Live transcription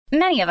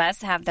Many of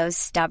us have those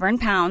stubborn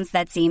pounds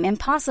that seem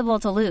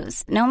impossible to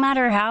lose, no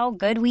matter how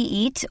good we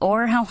eat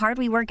or how hard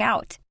we work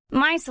out.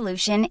 My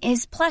solution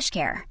is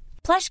PlushCare.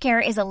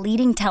 PlushCare is a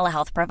leading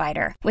telehealth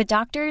provider with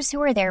doctors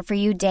who are there for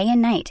you day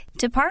and night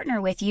to partner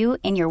with you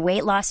in your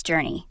weight loss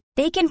journey.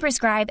 They can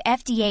prescribe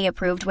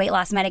FDA-approved weight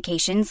loss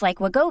medications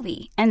like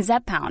Wegovy and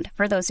Zepbound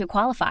for those who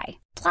qualify.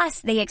 Plus,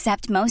 they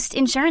accept most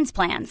insurance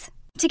plans.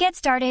 To get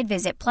started,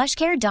 visit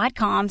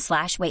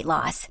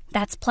plushcare.com/weightloss.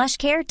 That's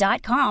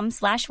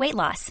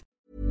plushcare.com/weightloss.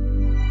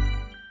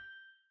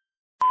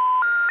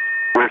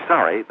 We're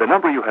sorry, the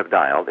number you have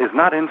dialed is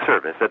not in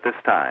service at this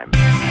time.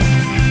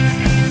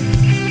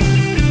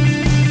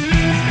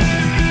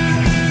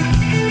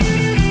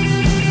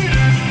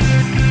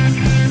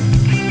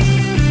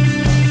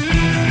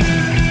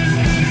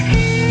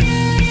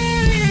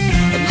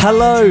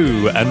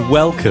 Hello and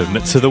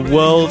welcome to the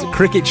World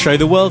Cricket Show,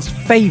 the world's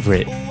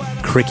favourite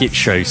cricket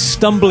show,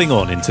 stumbling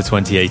on into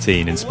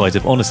 2018 in spite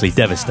of honestly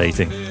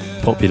devastating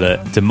popular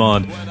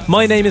demand.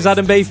 My name is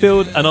Adam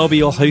Bayfield and I'll be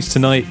your host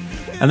tonight.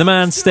 And the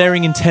man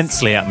staring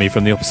intensely at me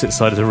from the opposite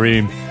side of the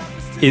room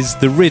is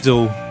the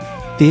riddle,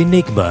 the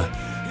enigma,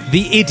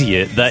 the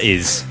idiot that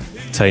is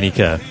Tony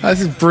Kerr.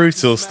 This is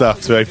brutal stuff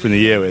to open the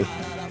year with.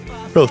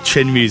 Real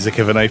chin music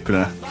of an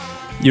opener.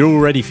 You're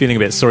already feeling a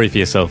bit sorry for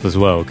yourself as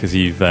well because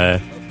you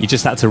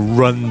just had to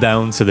run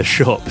down to the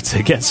shop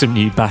to get some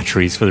new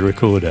batteries for the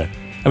recorder.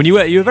 I mean, you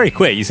were very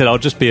quick. You said, I'll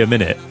just be a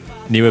minute.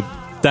 And you were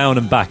down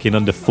and back in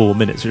under 4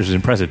 minutes, which was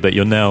impressive. But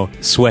you're now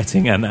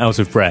sweating and out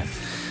of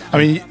breath. I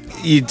mean,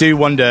 you do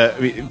wonder,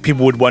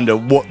 people would wonder,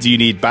 what do you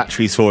need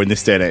batteries for in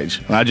this day and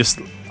age? And I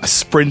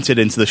sprinted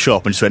into the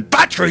shop and just went,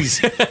 batteries!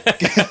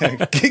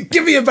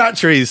 Give me your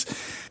batteries!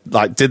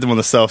 Like, did them on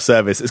the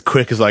self-service as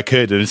quick as I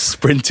could and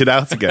sprinted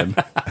out again.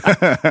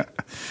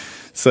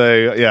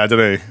 So, yeah, I don't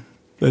know.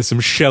 There's some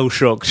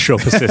shell-shocked shop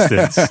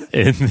assistants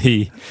in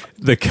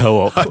the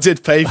co-op. I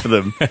did pay for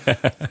them,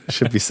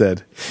 should be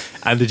said.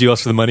 And did you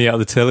ask for the money out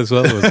of the till as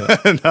well? Or was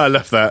that... No, I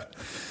left that.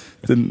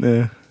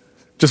 Didn't.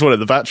 Just wanted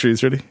the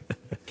batteries, really.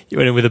 You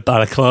went in with a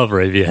balaclava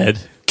over your head.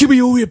 Give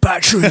me all your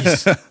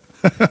batteries!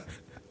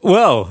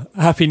 Well,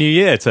 Happy New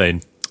Year,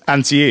 Tone.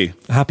 And to you.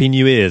 Happy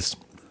New Year's.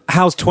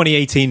 How's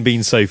 2018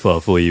 been so far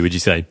for you, would you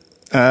say?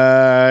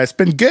 It's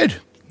been good.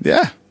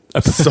 Yeah.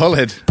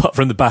 Solid. Apart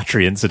from the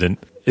battery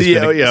incident. It's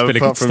been a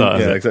good start.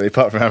 Yeah, exactly.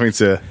 Apart from having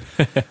to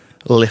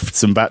lift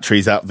some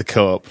batteries out of the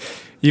co-op.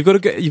 You've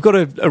got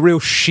a real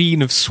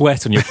sheen of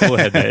sweat on your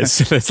forehead there.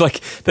 It's like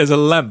there's a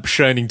lamp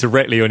shining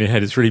directly on your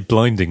head. It's really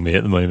blinding me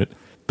at the moment.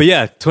 But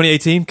yeah,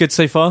 2018, good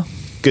so far?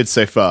 Good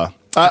so far.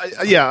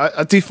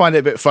 I do find it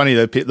a bit funny,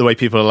 though, the way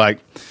people are like,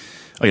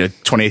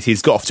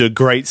 2018's got off to a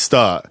great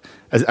start.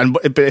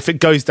 But if it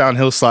goes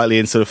downhill slightly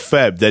in sort of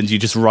Feb, then you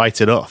just write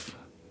it off.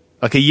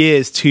 Like a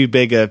year's too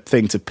big a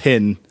thing to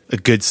pin a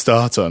good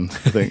start on.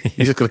 I think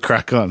you just got to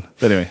crack on.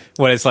 But anyway,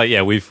 well, it's like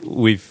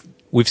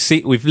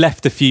we've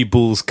left a few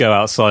balls go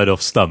outside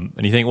off stump,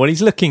 and you think, well,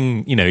 he's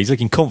looking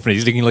confident.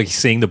 He's looking like he's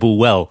seeing the ball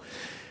well,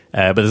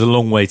 but there's a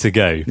long way to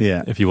go.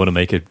 Yeah, if you want to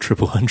make a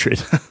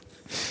 100.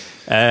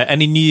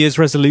 Any New Year's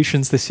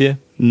resolutions this year?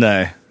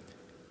 No,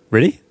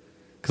 really?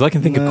 Because I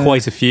can think of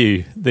quite a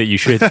few that you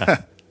should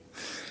have.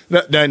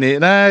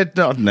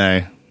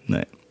 No.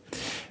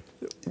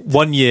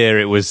 1 year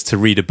it was to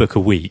read a book a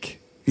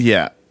week.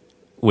 Yeah.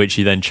 Which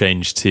you then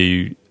changed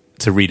to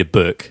read a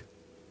book,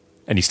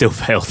 and you still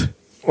failed.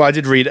 Well, I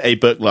did read a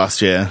book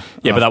last year.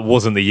 Yeah, but that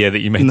wasn't the year that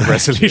you made the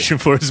resolution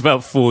for. It was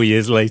about 4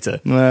 years later.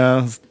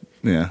 Well,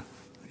 yeah.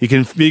 You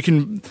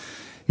can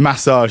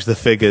massage the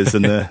figures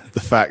and the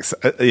facts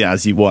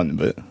as you want,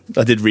 but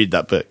I did read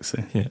that book,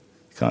 so you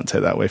can't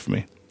take that away from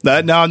me.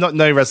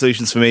 No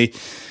resolutions for me.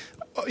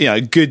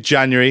 Good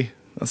January.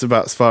 That's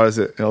about as far as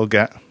it'll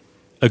get.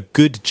 A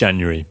good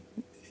January?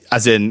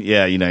 As in,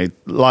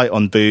 light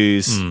on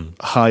booze,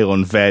 high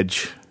on veg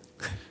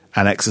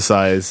and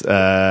exercise.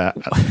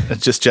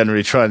 Just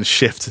generally try and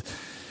shift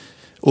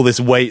all this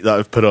weight that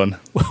I've put on.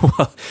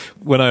 Well,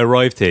 when I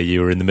arrived here,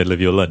 you were in the middle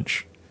of your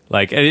lunch.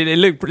 Like it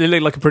looked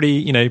like a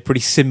pretty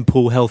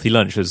simple, healthy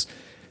lunch. There's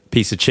a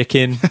piece of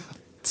chicken,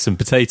 some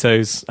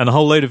potatoes, and a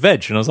whole load of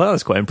veg. And I was like,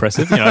 that's quite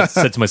impressive. I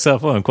said to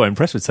myself, I'm quite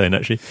impressed with Tane,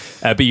 actually.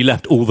 But you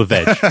left all the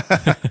veg.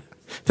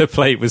 The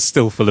plate was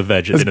still full of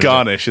veg. It's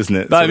garnish, isn't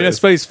it? But, I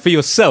suppose for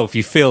yourself,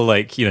 you feel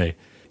like, you're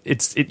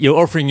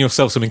offering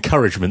yourself some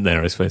encouragement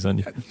there, I suppose,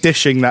 aren't you?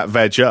 Dishing that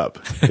veg up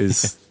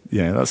is,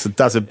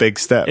 that's a big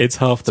step. It's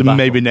half the so battle.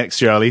 Maybe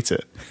next year I'll eat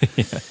it.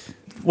 Yeah.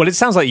 Well, it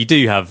sounds like you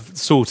do have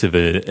sort of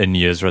a New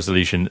Year's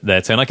resolution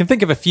there, Tone. I can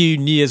think of a few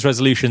New Year's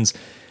resolutions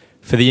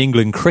for the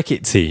England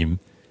cricket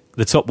team.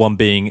 The top one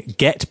being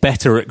get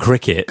better at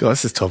cricket. God,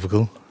 this is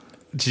topical.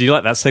 Did you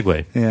like that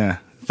segue? Yeah,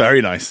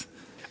 very nice.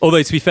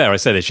 Although, to be fair, I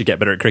say they should get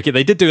better at cricket.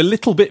 They did do a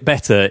little bit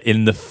better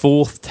in the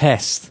fourth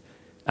test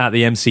at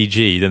the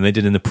MCG than they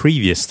did in the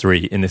previous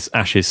three in this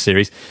Ashes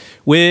series.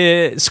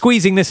 We're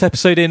squeezing this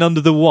episode in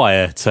under the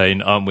wire,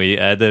 Tone, aren't we?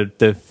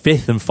 The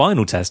fifth and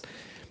final test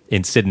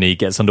in Sydney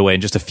gets underway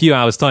in just a few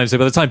hours' time. So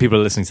by the time people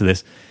are listening to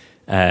this,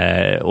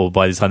 or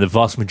by the time the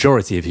vast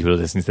majority of people are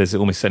listening to this, it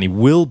almost certainly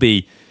will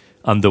be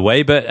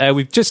underway. But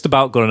we've just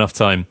about got enough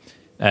time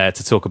to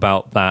talk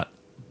about that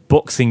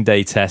Boxing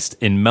Day test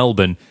in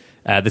Melbourne.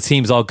 The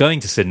teams are going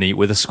to Sydney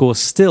with a score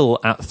still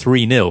at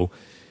 3-0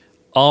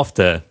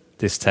 after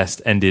this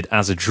test ended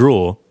as a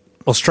draw.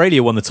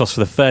 Australia won the toss for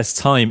the first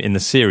time in the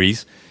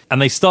series,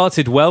 and they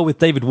started well with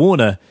David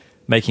Warner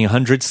making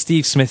 100,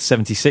 Steve Smith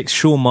 76,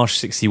 Sean Marsh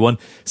 61.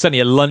 Certainly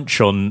a lunch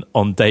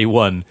on day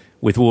one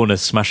with Warner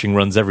smashing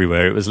runs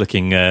everywhere. It was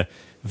looking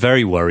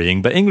very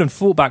worrying, but England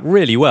fought back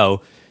really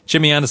well.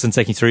 Jimmy Anderson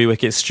taking 3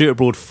 wickets, Stuart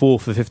Broad 4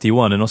 for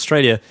 51, and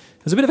Australia,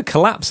 there's a bit of a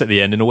collapse at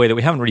the end in a way that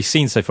we haven't really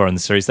seen so far in the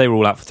series. They were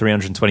all out for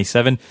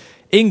 327.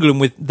 England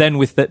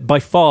with by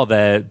far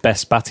their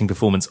best batting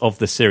performance of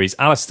the series.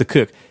 Alistair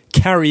Cook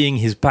carrying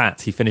his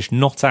bat. He finished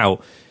not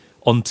out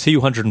on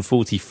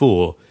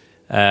 244,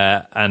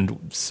 and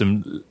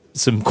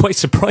some quite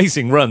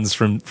surprising runs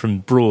from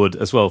Broad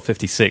as well,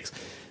 56.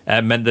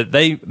 Meant that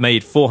they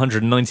made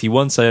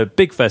 491, so a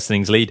big first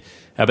innings lead.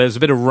 There was a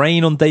bit of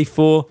rain on day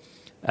 4.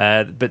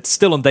 But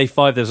still on day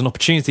 5 there was an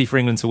opportunity for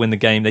England to win the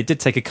game. They did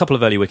take a couple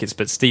of early wickets,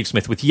 but Steve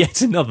Smith with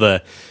yet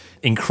another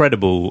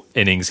incredible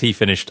innings. He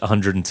finished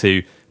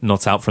 102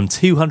 not out from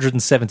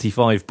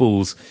 275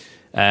 balls,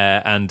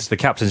 and the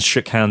captains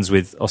shook hands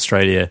with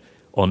Australia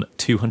on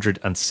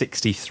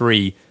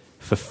 263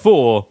 for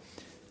 4,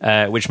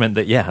 which meant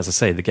that, as I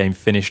say, the game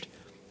finished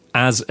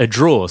as a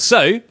draw.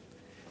 So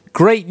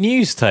great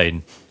news,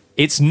 Tone.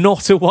 It's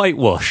not a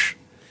whitewash.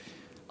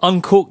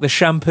 Uncork the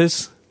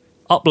champers,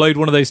 upload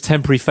one of those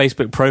temporary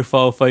Facebook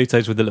profile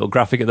photos with the little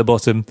graphic at the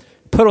bottom,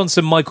 put on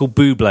some Michael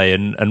Bublé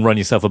and run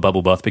yourself a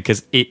bubble bath,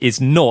 because it is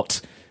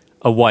not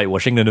a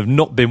whitewash. England have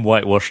not been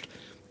whitewashed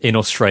in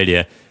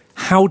Australia.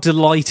 How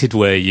delighted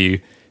were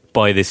you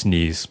by this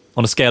news?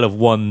 On a scale of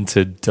 1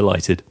 to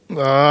delighted?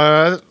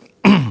 I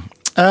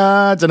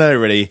don't know,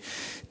 really.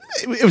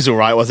 It was all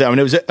right, was it? I mean,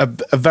 it was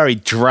a very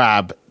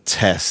drab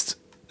test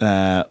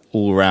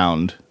all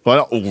round. Well,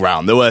 not all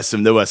round. There were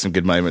some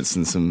good moments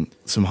and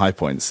some high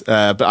points,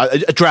 but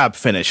a drab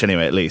finish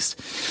anyway, at least.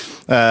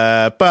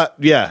 But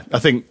yeah, I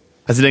think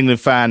as an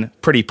England fan,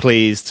 pretty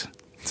pleased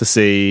to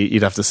see.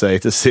 You'd have to say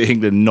to see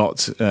England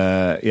not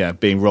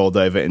being rolled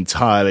over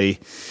entirely.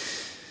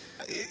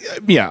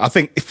 Yeah, I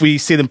think if we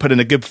see them put in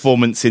a good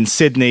performance in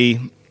Sydney,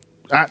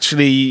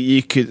 actually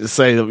you could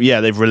say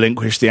that they've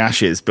relinquished the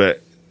Ashes,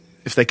 but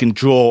if they can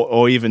draw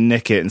or even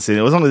nick it and see,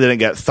 as long as they don't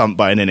get thumped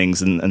by an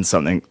innings and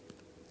something,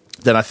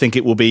 then I think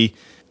it will be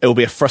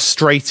a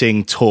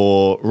frustrating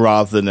tour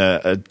rather than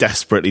a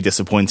desperately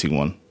disappointing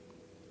one.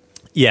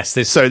 Yes,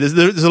 there's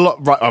a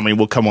lot. Right, I mean,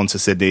 we'll come on to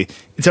Sydney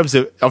in terms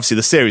of, obviously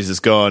the series is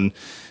gone,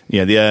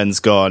 the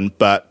urn's gone,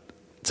 but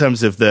in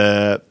terms of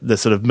the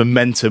sort of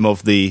momentum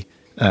of the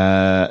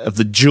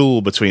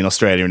duel between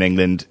Australia and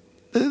England,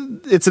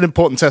 it's an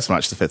important test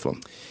match, the 5th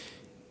one.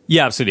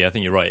 Yeah, absolutely. I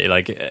think you're right.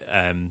 Like, to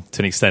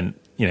an extent,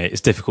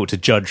 it's difficult to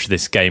judge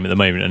this game at the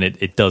moment, and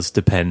it does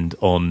depend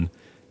on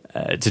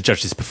to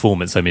judge this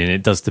performance. I mean,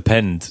 it does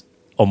depend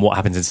on what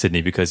happens in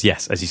Sydney, because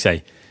yes, as you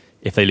say,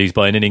 if they lose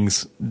by an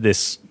innings,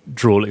 this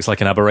draw looks like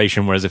an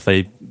aberration, whereas if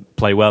they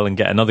play well and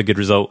get another good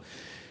result,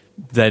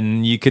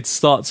 then you could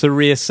start to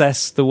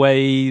reassess the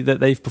way that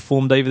they've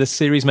performed over this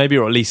series, maybe,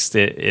 or at least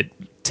it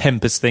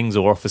tempers things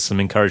or offers some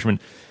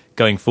encouragement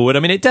going forward. I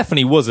mean, it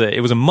definitely was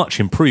a much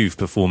improved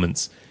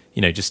performance.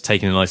 Just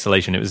taken in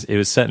isolation, it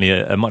was certainly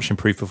a much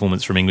improved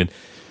performance from England.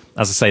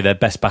 As I say, their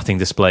best batting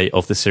display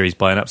of the series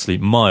by an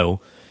absolute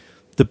mile.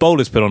 The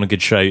bowlers put on a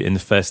good show in the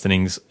first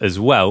innings as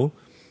well.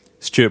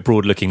 Stuart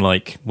Broad looking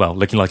like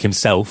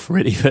himself,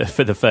 really,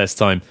 for the first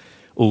time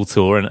all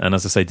tour, and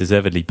as I say,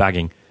 deservedly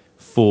bagging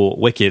 4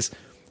 wickets.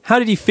 How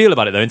did you feel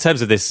about it, though, in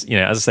terms of this?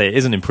 As I say, it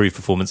is an improved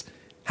performance.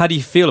 How do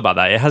you feel about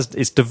that?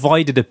 It's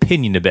divided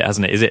opinion a bit,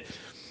 hasn't it?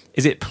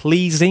 Is it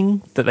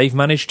pleasing that they've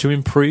managed to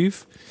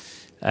improve?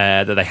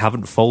 That they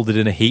haven't folded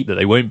in a heap, that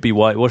they won't be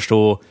whitewashed,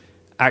 or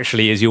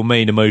actually is your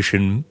main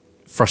emotion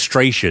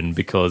frustration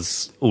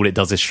because all it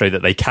does is show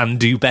that they can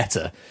do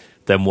better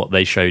than what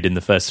they showed in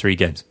the first 3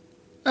 games?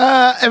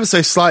 Ever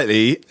so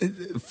slightly,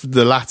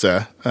 the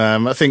latter.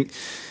 I think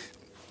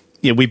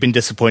we've been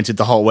disappointed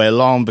the whole way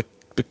along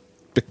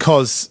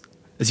because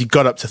as you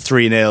got up to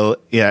 3-0,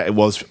 it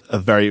was a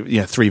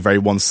very 3 very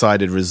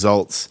one-sided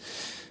results.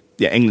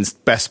 England's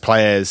best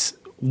players,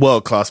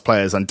 world-class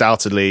players,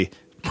 undoubtedly,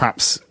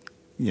 perhaps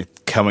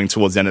coming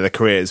towards the end of their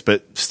careers,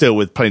 but still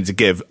with plenty to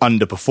give,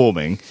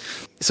 underperforming.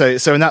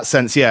 So in that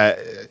sense, to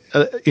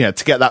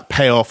get that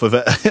payoff of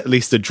at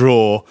least a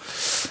draw,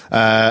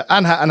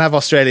 and have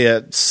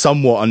Australia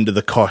somewhat under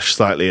the cosh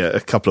slightly a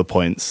couple of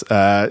points.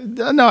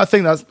 No, I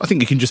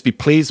think you can just be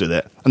pleased with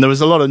it. And there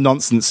was a lot of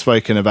nonsense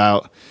spoken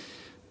about,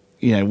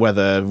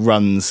 whether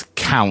runs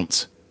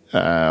count,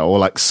 or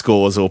like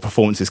scores or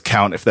performances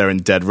count if they're in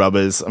dead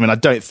rubbers. I mean, I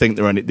don't think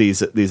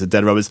these are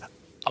dead rubbers.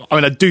 I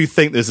mean, I do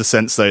think there's a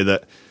sense, though,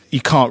 that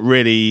you can't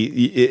really...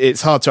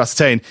 It's hard to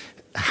ascertain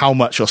how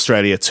much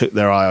Australia took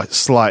their eye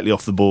slightly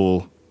off the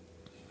ball,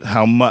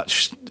 how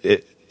much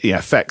it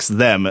affects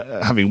them,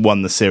 having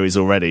won the series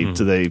already.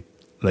 Do they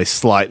They're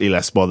slightly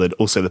less bothered.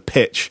 Also, the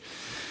pitch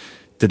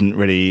didn't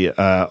really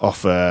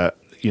offer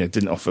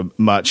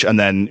much. And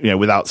then,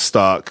 without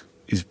Stark,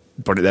 he's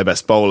probably their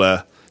best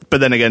bowler. But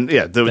then again,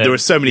 there were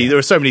so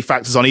many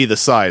factors on either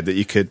side that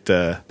you could.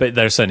 But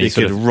there's certainly you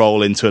could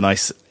roll into a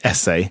nice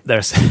essay.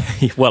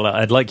 Well,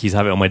 I'd like you to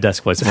have it on my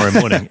desk by tomorrow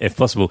morning, if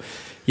possible.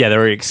 Yeah,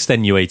 there are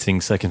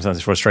extenuating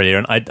circumstances for Australia,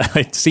 and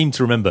I seem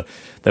to remember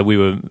that we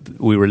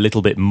were a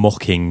little bit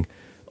mocking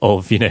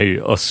of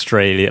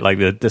Australia, like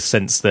the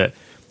sense that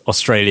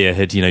Australia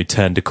had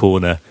turned a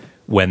corner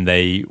when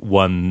they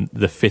won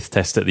the 5th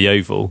Test at the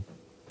Oval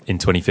in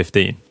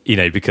 2015.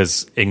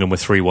 Because England were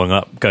 3-1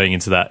 up going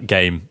into that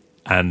game.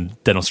 And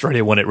then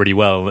Australia won it really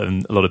well,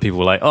 and a lot of people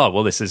were like, "Oh,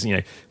 well, this is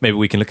maybe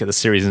we can look at the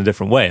series in a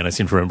different way." And I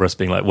seem to remember us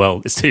being like,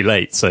 "Well, it's too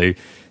late, so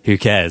who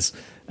cares?"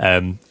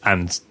 And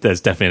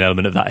there's definitely an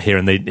element of that here.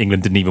 And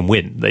England didn't even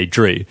win; they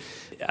drew.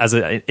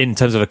 In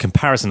terms of a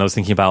comparison, I was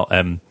thinking about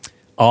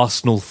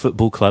Arsenal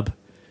Football Club.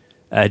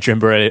 Do you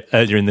remember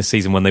earlier in the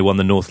season when they won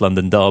the North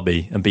London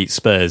Derby and beat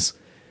Spurs,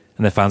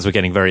 and their fans were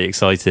getting very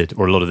excited,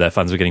 or a lot of their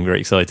fans were getting very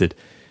excited,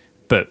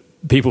 but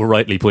people were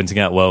rightly pointing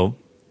out, well,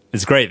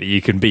 it's great that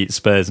you can beat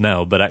Spurs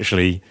now, but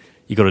actually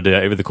you got to do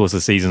it over the course of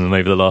the season, and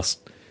over the last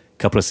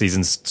couple of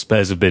seasons,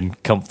 Spurs have been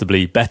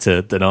comfortably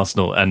better than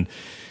Arsenal. And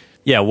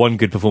yeah, one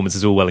good performance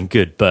is all well and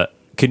good, but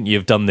couldn't you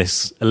have done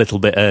this a little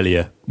bit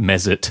earlier,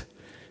 Mesut?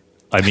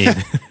 I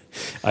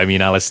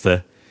mean,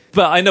 Alistair.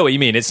 But I know what you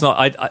mean. It's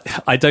not.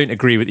 I don't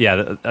agree with.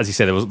 Yeah, as you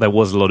said, there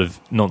was a lot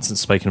of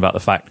nonsense spoken about the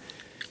fact,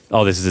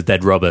 this is a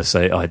dead rubber, so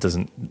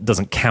it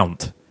doesn't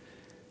count.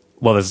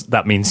 Well,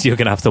 that means you're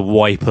going to have to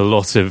wipe a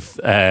lot of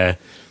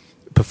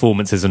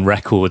performances and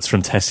records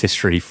from Test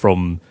history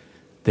from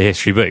the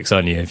history books,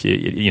 aren't you?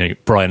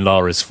 If Brian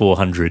Lara's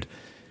 400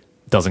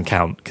 doesn't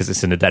count because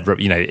it's in a dead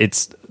rubber.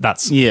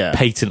 That's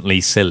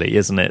patently silly,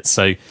 isn't it?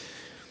 So,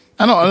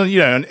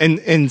 and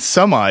in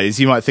some eyes,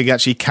 you might think it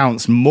actually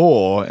counts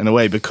more in a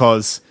way,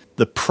 because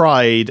the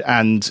pride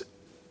and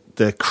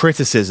the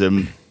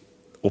criticism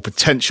or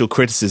potential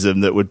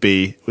criticism that would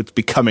be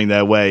coming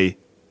their way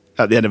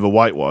at the end of a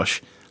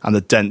whitewash, and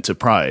the dent to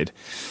pride,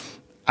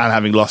 and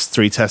having lost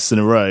 3 tests in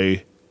a row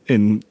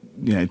in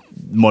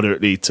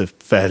moderately to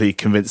fairly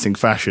convincing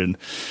fashion.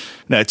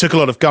 No, it took a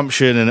lot of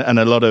gumption and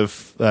a lot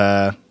of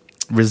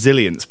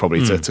resilience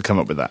probably to come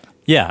up with that.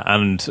 Yeah,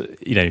 and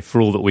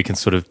for all that we can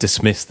sort of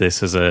dismiss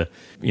this as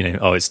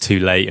it's too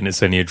late and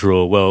it's only a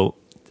draw. Well,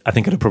 I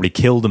think I'd have probably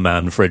killed a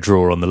man for a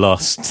draw on the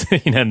last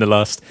in the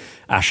last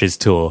Ashes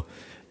tour.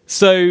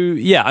 So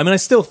yeah, I mean, I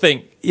still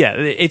think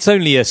it's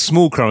only a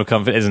small crumb of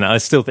comfort, isn't it?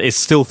 It's still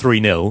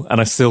 3-0,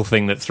 and I still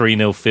think that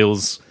 3-0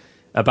 feels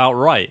about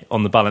right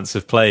on the balance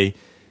of play.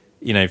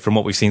 From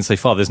what we've seen so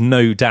far, there's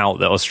no doubt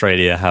that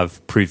Australia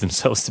have proved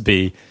themselves to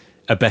be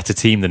a better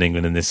team than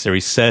England in this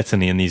series,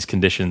 certainly in these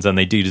conditions, and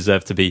they do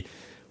deserve to be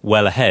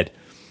well ahead.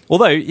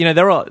 Although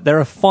there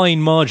are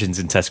fine margins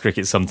in Test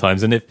cricket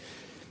sometimes, and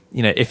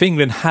if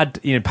England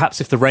had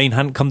perhaps if the rain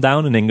hadn't come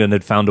down and England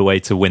had found a way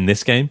to win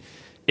this game,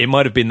 it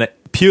might have been that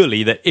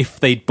if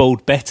they'd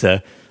bowled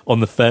better on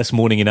the first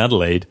morning in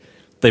Adelaide,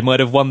 they might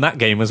have won that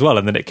game as well,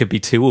 and then it could be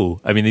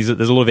 2-2. I mean, there's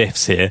a lot of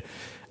ifs here,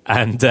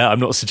 and I'm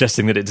not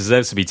suggesting that it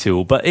deserves to be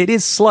 2-2, but it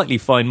is slightly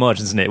fine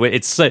margins, isn't it?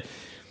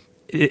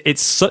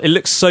 It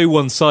looks so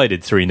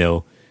one-sided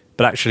 3-0,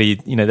 but actually,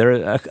 there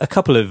are a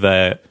couple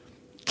of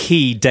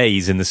key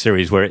days in the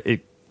series where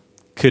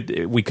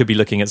we could be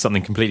looking at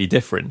something completely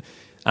different.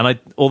 And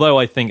although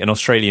I think an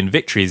Australian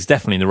victory is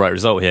definitely the right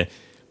result here,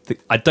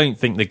 I don't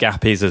think the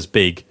gap is as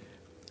big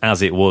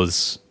as it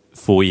was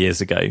 4 years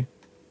ago.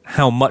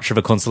 How much of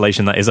a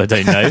consolation that is, I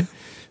don't know,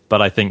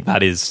 but I think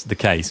that is the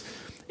case.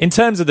 In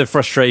terms of the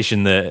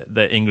frustration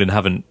that England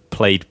haven't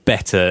played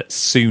better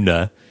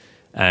sooner,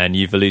 and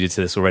you've alluded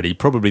to this already,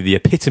 probably the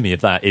epitome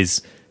of that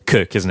is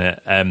Cook, isn't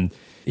it?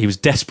 He was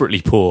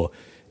desperately poor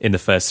in the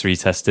first 3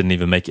 tests, didn't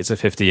even make it to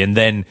 50, and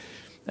then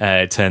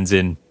turns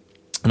in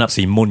an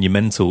absolutely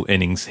monumental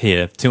innings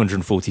here,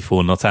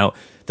 244 not out.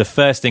 The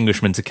first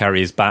Englishman to carry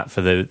his bat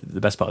for the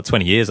best part of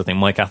 20 years. I think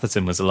Mike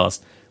Atherton was the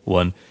last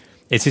one.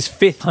 It's his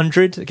 5th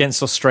 100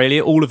 against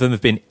Australia. All of them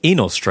have been in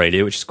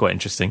Australia, which is quite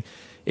interesting.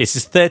 It's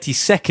his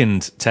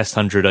 32nd Test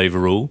 100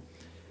 overall,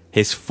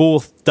 his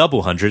 4th double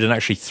 100, and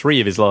actually 3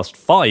 of his last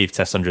 5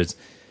 Test 100s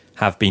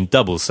have been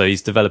doubles. So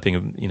he's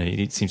developing,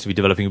 he seems to be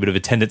developing a bit of a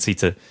tendency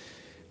to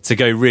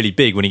go really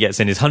big when he gets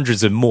in. His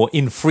 100s are more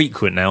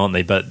infrequent now, aren't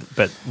they? But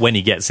when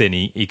he gets in,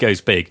 he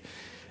goes big.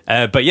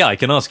 But yeah, I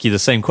can ask you the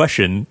same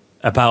question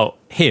about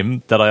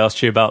him that I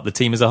asked you about the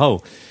team as a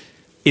whole.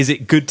 Is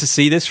it good to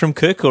see this from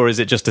Cook, or is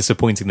it just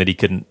disappointing that he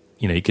couldn't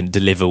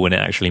deliver when it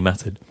actually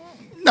mattered?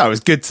 No, it was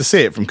good to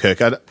see it from Cook.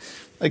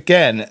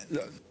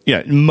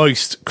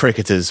 Most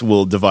cricketers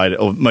will divide,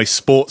 or most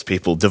sports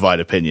people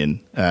divide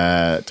opinion,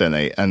 don't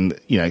they? And,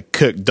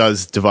 Cook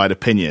does divide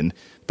opinion,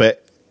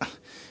 but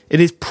it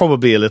is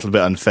probably a little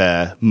bit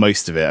unfair,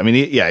 most of it. I mean,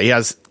 he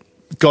has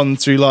gone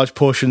through large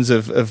portions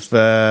of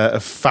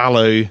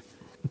fallow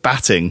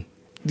batting.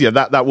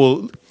 That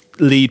will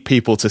lead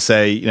people to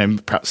say,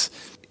 perhaps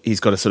he's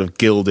got a sort of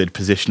gilded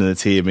position in the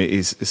team.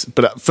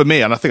 But for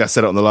me, and I think I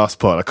said it on the last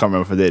part, I can't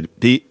remember if I did.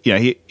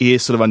 He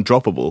is sort of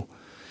undroppable,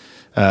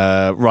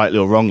 rightly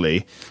or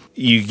wrongly.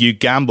 You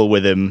gamble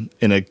with him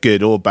in a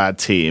good or bad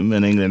team,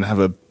 and England have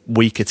a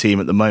weaker team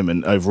at the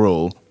moment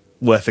overall.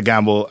 Worth a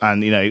gamble,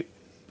 and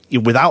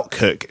without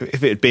Cook,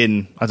 if it had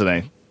been, I don't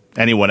know,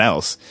 anyone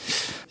else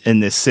in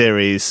this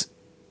series,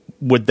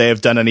 would they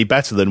have done any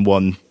better than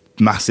one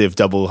massive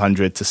double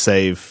 100 to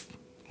save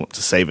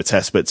a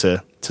test, but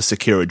to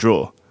secure a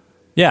draw?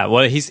 Yeah,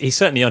 well, he's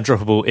certainly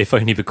undroppable, if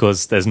only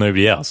because there's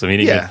nobody else. I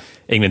mean,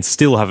 England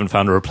still haven't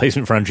found a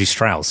replacement for Andrew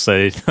Strauss,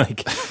 so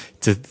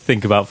to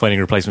think about finding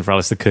a replacement for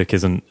Alistair Cook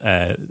isn't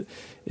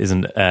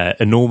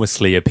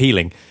enormously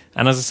appealing.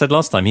 And as I said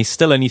last time, he's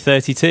still only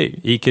 32.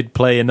 He could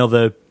play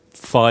another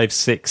 5,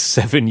 6,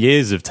 7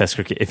 years of Test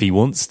cricket if he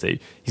wants to.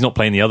 He's not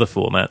playing the other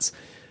formats.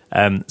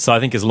 So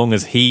I think as long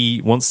as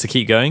he wants to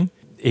keep going,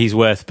 he's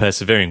worth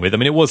persevering with. I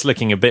mean, it was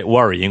looking a bit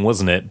worrying,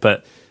 wasn't it?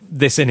 But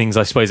this innings,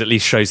 I suppose, at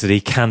least shows that he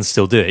can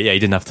still do it. Yeah, he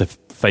didn't have to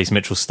face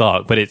Mitchell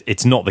Starc, but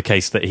it's not the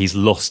case that he's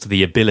lost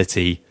the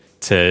ability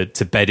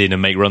to bed in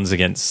and make runs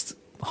against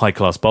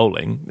high-class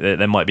bowling.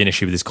 There might be an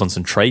issue with his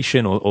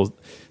concentration or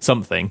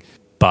something,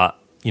 but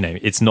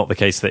it's not the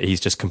case that he's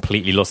just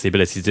completely lost the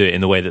ability to do it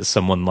in the way that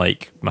someone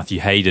like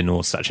Matthew Hayden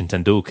or Sachin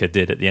Tendulkar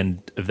did at the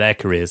end of their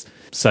careers.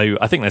 So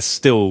I think there's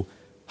still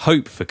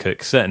hope for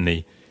Cook,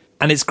 certainly.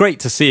 And it's great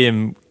to see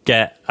him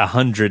get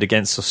 100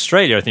 against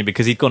Australia, I think,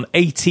 because he'd gone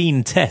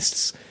 18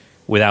 tests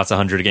without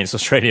 100 against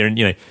Australia.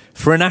 And,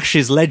 for an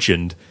Ashes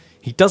legend,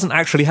 he doesn't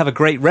actually have a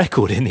great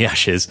record in the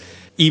Ashes.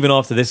 Even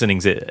after this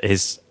innings,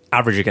 his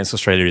average against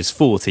Australia is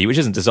 40, which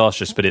isn't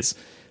disastrous, but it's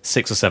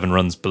 6 or 7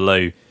 runs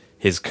below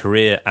his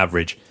career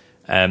average.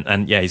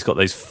 And he's got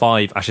those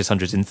 5 Ashes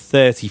 100s in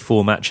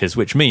 34 matches,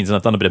 which means, and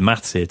I've done a bit of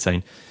maths here,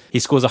 Tone, he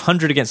scores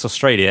 100 against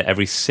Australia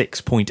every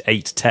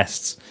 6.8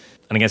 tests.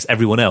 And against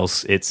everyone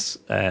else, it's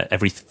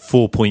every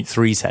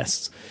 4.3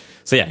 tests.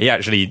 So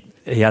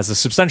he has a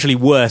substantially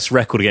worse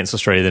record against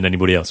Australia than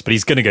anybody else. But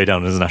he's going to go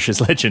down as an Ashes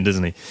legend,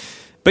 isn't he?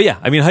 But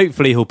I mean,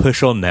 hopefully he'll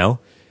push on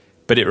now.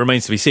 But it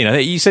remains to be seen. I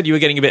think you said you were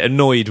getting a bit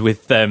annoyed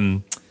with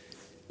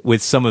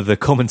some of the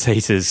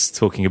commentators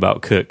talking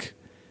about Cook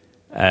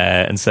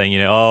and saying,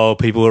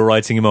 people were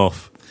writing him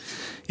off.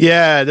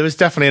 Yeah, there was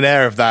definitely an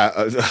air of that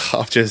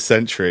after a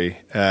century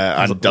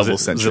and double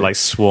century. Was it like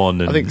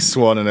Swan? I think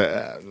Swan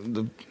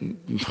and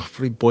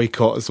probably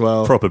Boycott as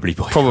well. Probably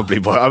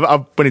Boycott.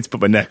 I'm willing to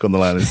put my neck on the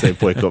line and say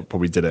Boycott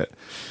probably did it.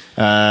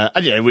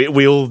 And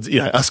we all,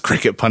 us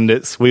cricket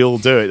pundits, we all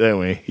do it, don't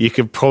we? You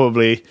could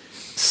probably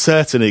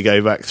certainly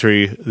go back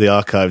through the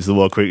archives of the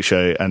World Cricket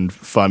Show and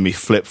find me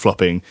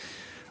flip-flopping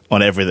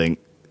on everything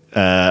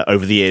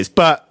over the years.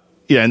 But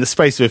in the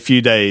space of a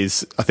few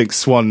days, I think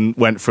Swan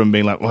went from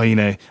being like, well,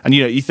 and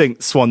you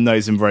think Swan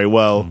knows him very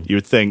well. You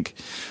would think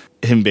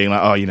him being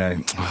like,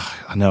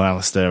 I know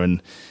Alistair,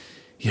 and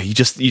you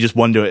just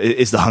wonder,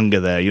 is the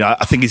hunger there?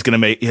 I think he's going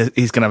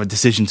to have a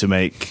decision to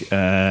make.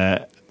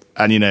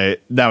 And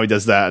now he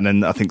does that, and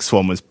then I think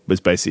Swan was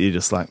basically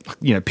just like,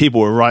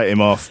 people will write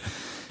him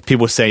off.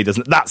 People say he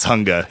doesn't. That's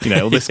hunger,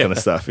 all this kind of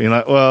stuff. You're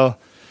like, well,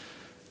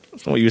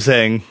 that's not what you were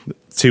saying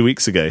 2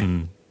 weeks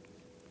ago.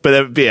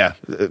 But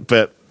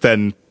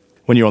then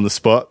when you're on the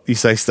spot, you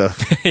say stuff.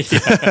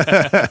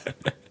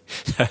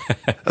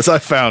 As I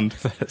found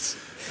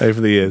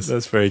over the years.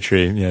 That's very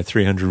true.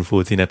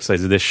 314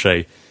 episodes of this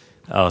show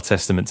are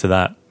testament to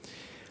that.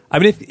 I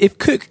mean, if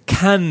Cook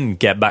can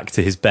get back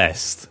to his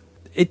best,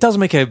 it does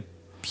make a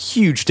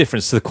huge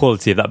difference to the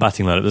quality of that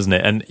batting lineup, doesn't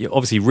it? And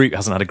obviously Root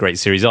hasn't had a great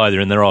series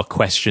either, and there are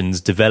questions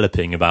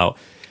developing about,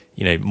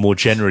 more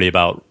generally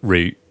about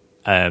Root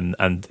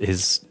and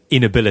his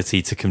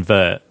inability to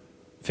convert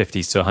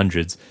 50s to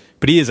 100s.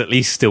 But he is at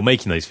least still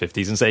making those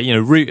 50s, and say,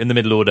 Root in the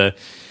middle order,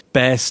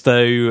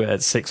 Bairstow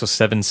at 6 or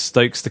 7,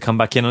 Stokes to come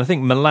back in. And I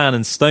think Milan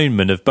and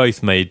Stoneman have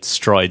both made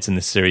strides in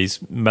this series.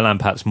 Milan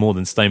perhaps more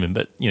than Stoneman,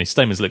 but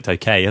Stoneman's looked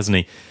okay, hasn't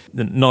he?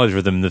 Neither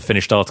of them the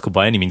finished article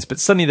by any means, but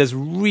suddenly there's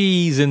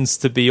reasons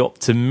to be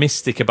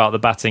optimistic about the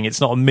batting. It's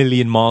not a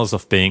million miles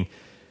off being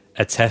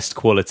a test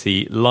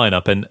quality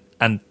lineup,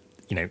 and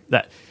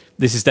that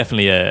this is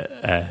definitely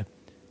a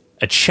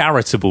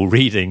charitable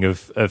reading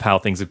of how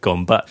things have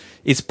gone, but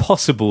it's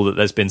possible that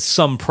there's been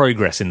some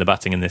progress in the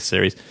batting in this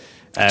series.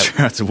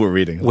 Charitable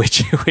reading,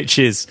 which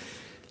is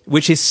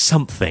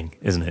something,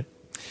 isn't it?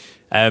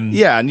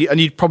 And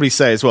you'd probably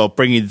say as well,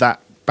 bringing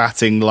that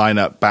batting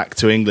lineup back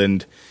to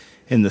England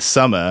in the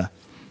summer,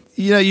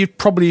 you'd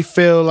probably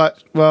feel like,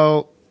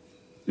 well,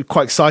 you're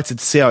quite excited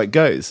to see how it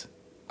goes.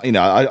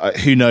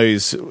 Who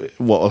knows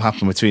what will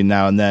happen between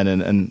now and then,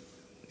 and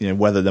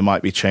whether there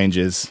might be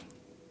changes.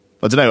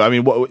 I don't know. I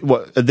mean,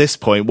 what at this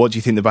point, what do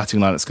you think the batting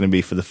lineup's going to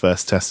be for the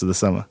first test of the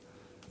summer,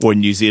 or in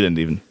New Zealand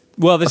even?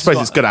 Well, I suppose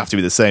it's going to have to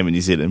be the same in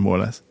New Zealand, more or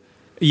less.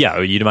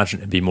 Yeah, you'd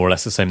imagine it'd be more or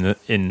less the same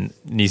in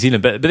New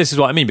Zealand. But this is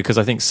what I mean, because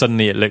I think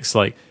suddenly it looks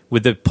like,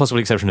 with the possible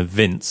exception of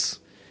Vince,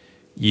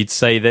 you'd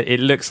say that it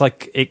looks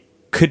like it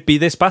could be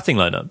this batting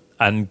lineup.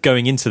 And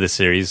going into the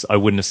series, I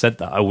wouldn't have said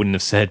that. I wouldn't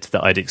have said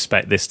that I'd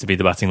expect this to be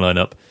the batting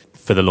lineup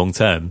for the long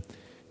term.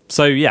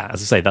 So yeah,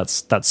 as I say,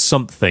 that's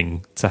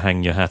something to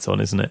hang your hat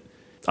on, isn't it?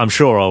 I'm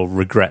sure I'll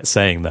regret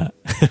saying that.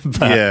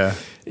 But, Yeah.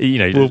 you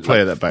know, We'll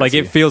play that back Like to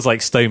it you. feels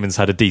like Stoneman's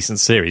had a decent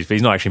series, but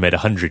he's not actually made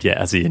 100 yet,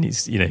 has he? And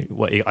he's, you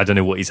know, I don't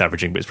know what he's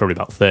averaging, but it's probably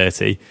about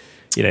 30.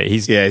 You know,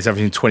 he's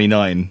averaging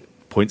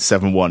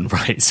 29.71.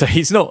 right. So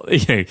he's not,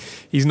 you know,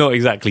 he's not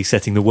exactly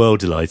setting the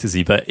world alight, is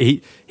he? But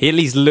he at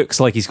least looks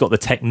like he's got the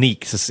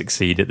technique to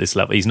succeed at this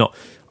level. He's not,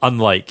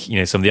 unlike, you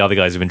know, some of the other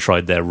guys who've been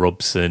tried there,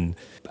 Robson,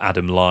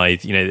 Adam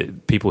Lyth, you know,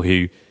 people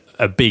who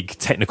a big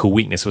technical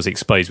weakness was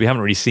exposed. We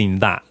haven't really seen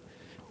that.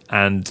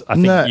 And I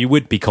think you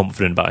would be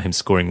confident about him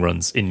scoring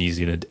runs in New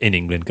Zealand, in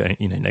England, going,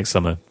 you know, next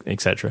summer,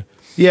 etc.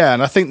 Yeah,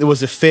 and I think there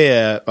was a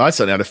fear, I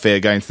certainly had a fear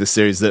going to the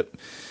series that,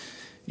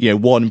 you know,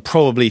 one,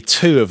 probably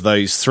two of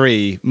those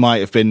three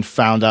might have been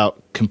found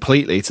out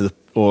completely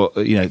or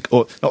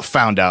not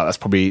found out, that's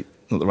probably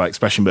not the right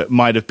expression, but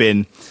might have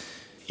been,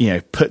 you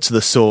know, put to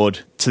the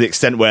sword to the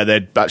extent where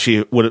they'd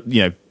actually would,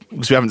 you know,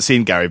 because we haven't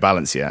seen Gary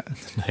Balance yet.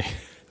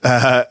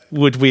 No.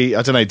 Would we,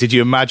 I don't know, did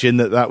you imagine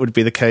that would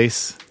be the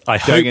case? I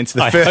hoped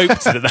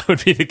that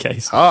would be the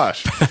case.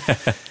 Harsh.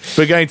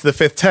 But going to the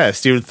fifth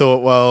test, you would have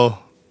thought,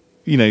 well,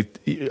 you know,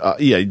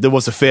 there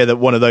was a fear that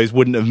one of those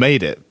wouldn't have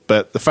made it.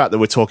 But the fact that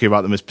we're talking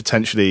about them as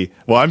potentially,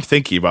 well, I'm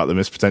thinking about them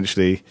as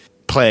potentially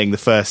playing the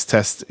first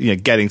test, you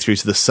know, getting through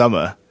to the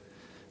summer,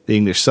 the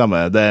English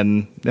summer,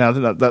 then I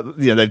think that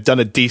you know, they've done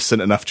a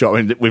decent enough job.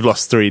 I mean, we've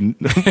lost 3,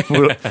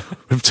 we're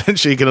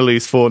potentially going to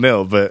lose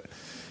 4-0, but,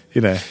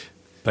 you know.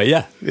 But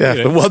yeah,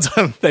 but well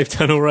done. They've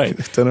done all right.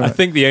 I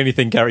think the only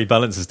thing Gary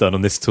Balance has done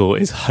on this tour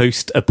is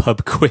host a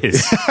pub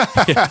quiz.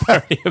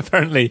 He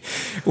apparently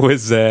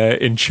was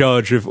in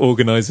charge of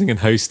organising and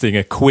hosting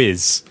a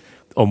quiz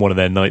on one of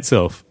their nights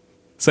off.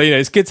 So, you know,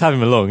 it's good to have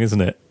him along, isn't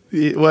it?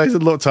 Well, it's a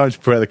lot of time to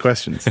prepare the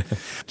questions.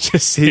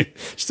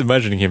 just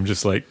imagining him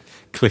just like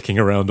clicking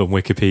around on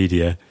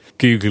Wikipedia,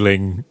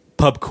 Googling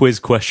pub quiz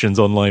questions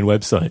online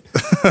website.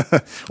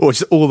 Or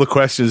just all the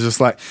questions just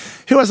like,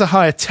 who has a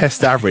higher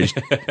test average?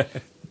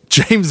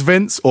 James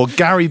Vince or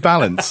Gary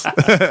Balance?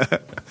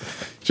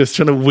 Just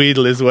trying to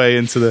wheedle his way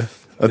into the...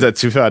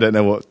 to be fair, I don't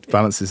know what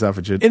Balance's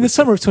average is. In the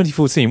summer of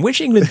 2014,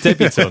 which England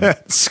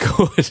debutant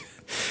scored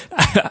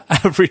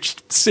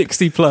averaged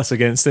 60 plus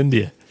against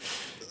India?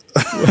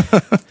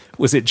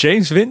 Was it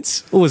James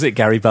Vince or was it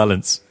Gary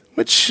Balance?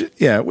 Which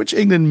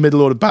England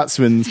middle order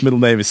batsman's middle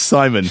name is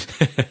Simon?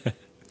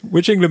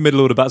 Which England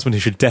middle order batsman who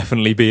should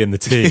definitely be in the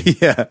team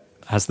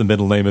has the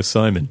middle name of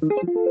Simon?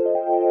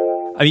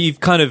 I mean,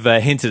 you've kind of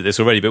hinted at this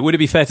already, but would it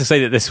be fair to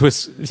say that this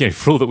was, you know,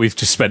 for all that we've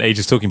just spent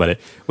ages talking about it,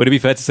 would it be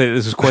fair to say that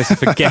this was quite a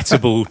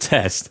forgettable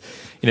test?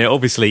 You know,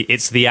 obviously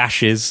it's the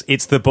Ashes,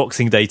 it's the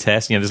Boxing Day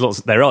test. You know,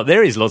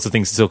 there is lots of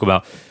things to talk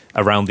about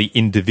around the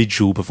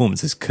individual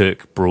performances.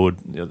 Cook, Broad,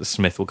 you know,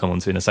 Smith will come on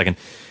to in a second.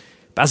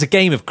 But as a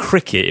game of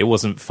cricket, it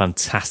wasn't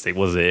fantastic,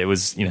 was it? It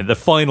was, you know, the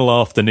final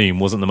afternoon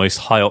wasn't the most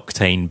high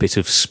octane bit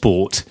of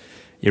sport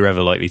you're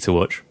ever likely to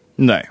watch.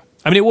 No.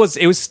 I mean, it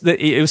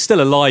was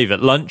still alive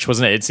at lunch,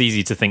 wasn't it? It's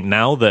easy to think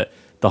now that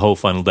the whole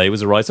final day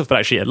was a write-off, but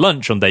actually at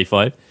lunch on day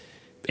 5,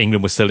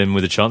 England was still in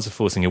with a chance of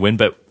forcing a win.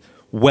 But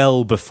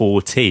well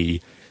before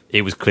tea,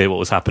 it was clear what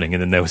was happening,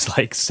 and then there was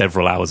like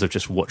several hours of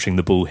just watching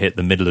the ball hit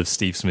the middle of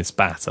Steve Smith's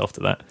bat after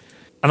that.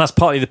 And that's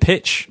partly the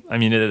pitch. I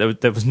mean,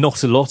 there was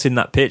not a lot in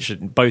that pitch.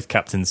 Both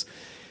captains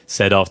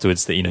said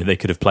afterwards that, you know, they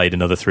could have played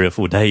another 3 or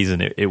 4 days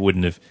and it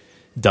wouldn't have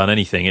done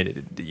anything.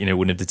 It, you know,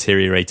 wouldn't have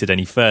deteriorated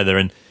any further.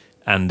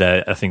 And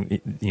I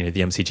think, you know,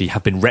 the MCG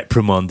have been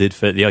reprimanded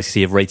for the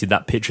ICC have rated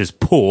that pitch as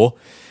poor.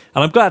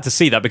 And I'm glad to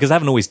see that because they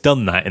haven't always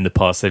done that in the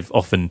past. They've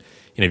often,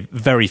 you know,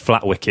 very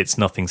flat wickets,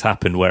 nothing's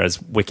happened.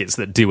 Whereas wickets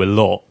that do a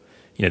lot,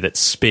 you know, that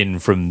spin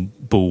from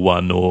ball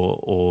one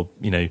or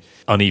you know,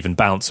 uneven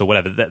bounce or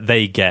whatever, that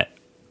they get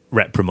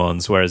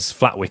reprimands, whereas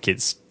flat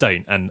wickets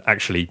don't. And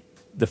actually,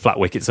 the flat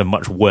wickets are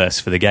much worse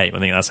for the game. I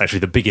think that's actually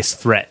the biggest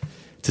threat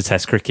to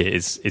Test cricket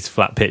is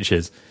flat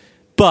pitches.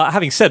 But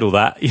having said all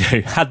that, you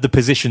know, had the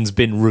positions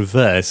been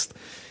reversed,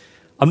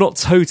 I'm not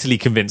totally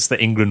convinced that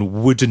England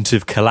wouldn't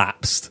have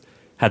collapsed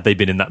had they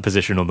been in that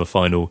position on the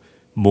final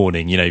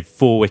morning. You know,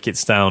 4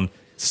 wickets down,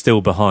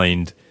 still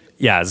behind.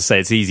 Yeah, as I say,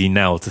 it's easy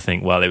now to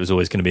think, well, it was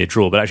always going to be a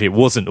draw, but actually it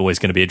wasn't always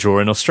going to be a draw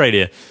in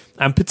Australia.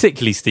 And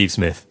particularly Steve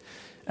Smith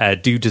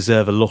do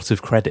deserve a lot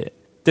of credit.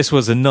 This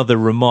was another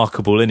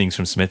remarkable innings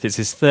from Smith. It's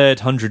his 3rd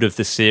 100 of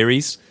the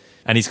series,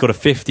 and he's got a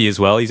 50 as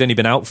well. He's only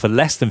been out for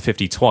less than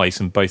 50 twice,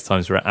 and both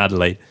times were at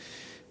Adelaide.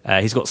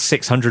 He's got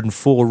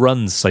 604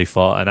 runs so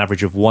far, an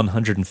average of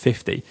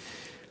 150.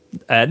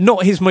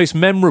 Not his most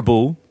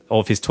memorable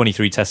of his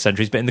 23 Test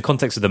centuries, but in the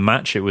context of the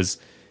match, it was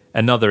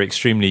another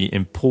extremely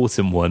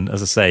important one.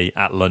 As I say,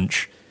 at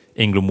lunch,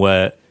 England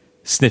were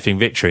sniffing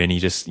victory, and he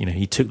just, you know,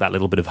 he took that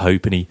little bit of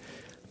hope and he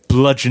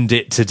bludgeoned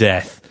it to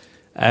death.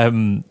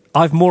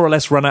 I've more or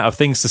less run out of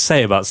things to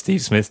say about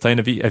Steve Smith. Tone,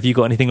 have you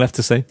got anything left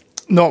to say?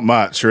 Not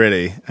much,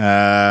 really.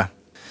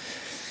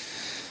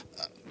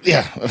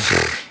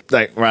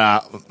 Like, I'm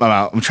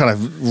out. I'm trying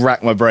to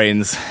rack my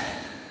brains.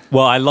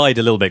 Well, I lied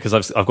a little bit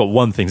because I've got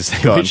one thing to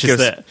say, Go on, which is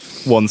that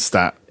one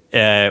stat.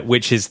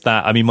 Which is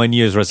that, I mean, my New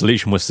Year's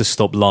resolution was to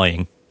stop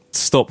lying.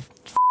 Stop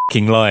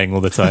f***ing lying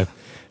all the time.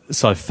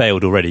 So I've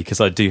failed already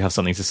because I do have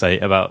something to say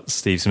about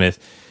Steve Smith.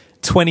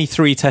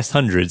 23 Test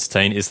hundreds,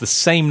 Tane, is the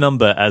same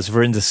number as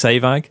Verinder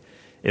Sehwag.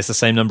 It's the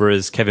same number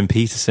as Kevin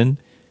Peterson,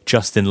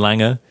 Justin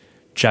Langer,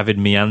 Javid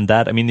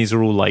Miandad. I mean, these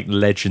are all like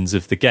legends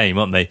of the game,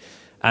 aren't they?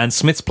 And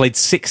Smith's played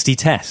 60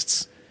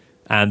 tests.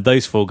 And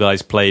those four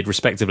guys played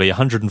respectively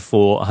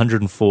 104,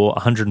 104,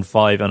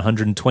 105 and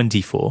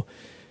 124.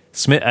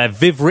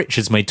 Viv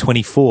Richards made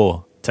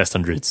 24 Test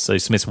hundreds, so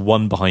Smith's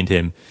one behind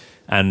him,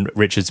 and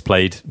Richards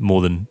played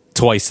more than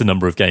twice the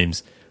number of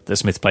games that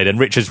Smith played, and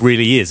Richards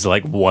really is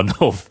like one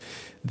of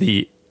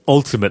the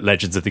ultimate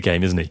legends of the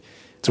game, isn't he?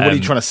 So what are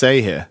you trying to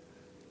say here?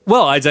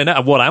 Well, I don't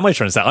know. What am I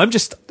trying to say? I'm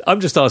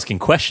just asking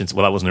questions.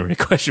 Well, that wasn't really a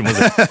question, was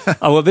it?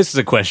 Oh, well, this is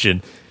a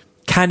question.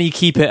 Can he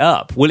keep it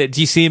up? Do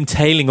you see him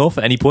tailing off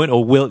at any point,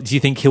 or do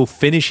you think he'll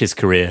finish his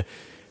career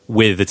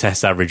with a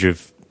Test average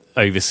of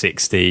over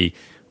 60?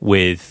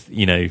 With,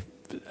 you know,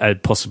 a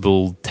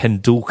possible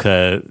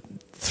Tendulkar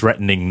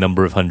threatening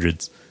number of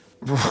hundreds?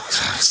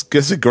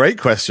 That's a great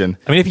question.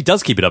 I mean, if he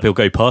does keep it up, he'll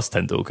go past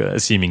Tendulkar,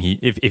 assuming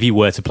if he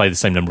were to play the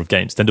same number of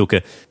games.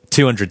 Tendulkar,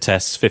 200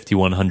 tests,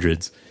 51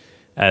 hundreds.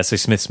 So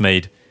Smith's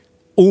made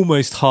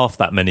almost half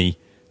that many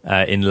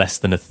in less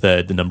than a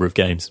third the number of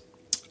games.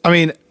 I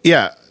mean,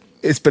 yeah,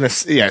 it's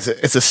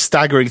a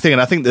staggering thing.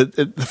 And I think that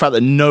the fact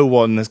that no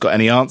one has got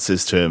any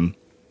answers to him,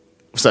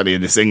 certainly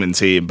in this England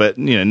team, but,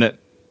 you know,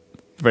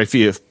 very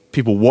few of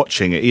people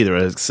watching it either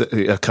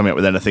are coming up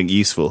with anything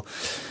useful.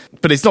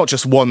 But it's not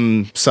just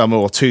one summer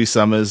or two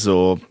summers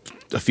or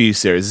a few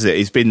series, is it?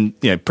 He's been,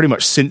 you know, pretty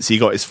much since he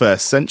got his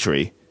first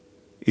century,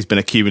 he's been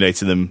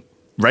accumulating them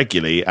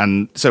regularly.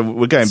 And so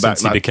we're going back...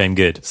 Since he became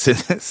good.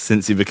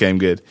 Since he became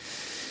good.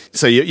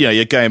 So,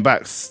 you're going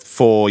back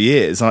 4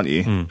 years, aren't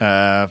you?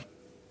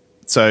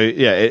 So,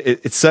 yeah,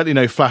 it's certainly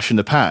no flash in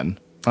the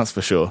pan, that's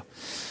for sure.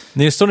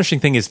 The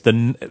astonishing thing is,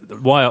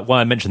 why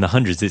I mentioned the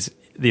hundreds is,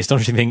 the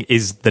astonishing thing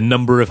is the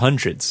number of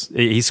hundreds.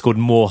 He scored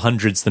more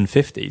hundreds than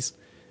 50s,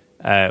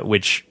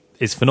 which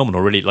is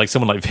phenomenal, really. Like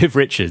someone like Viv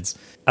Richards,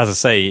 as I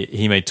say,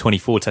 he made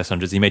 24 Test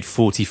hundreds, he made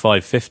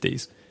 45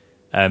 50s.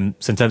 So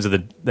in terms of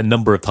the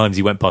number of times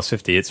he went past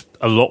 50, it's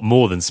a lot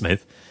more than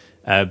Smith,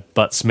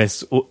 but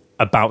Smith's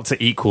about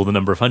to equal the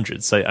number of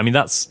hundreds. So, I mean,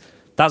 that's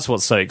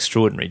what's so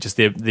extraordinary, just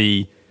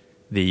the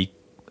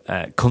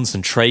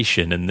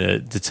concentration and the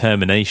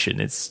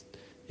determination.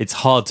 It's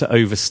hard to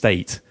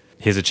overstate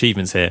his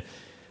achievements here.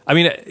 I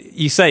mean,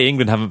 you say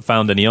England haven't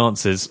found any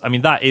answers. I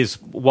mean, that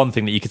is one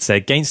thing that you could say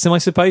against him, I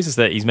suppose, is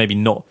that he's maybe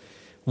not,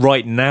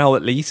 right now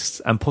at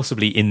least, and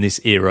possibly in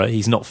this era,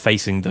 he's not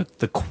facing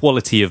the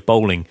quality of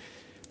bowling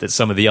that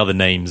some of the other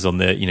names on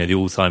the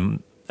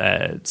all-time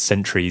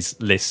centuries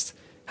list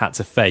had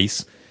to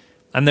face.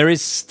 And there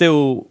is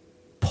still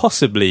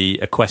possibly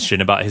a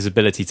question about his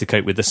ability to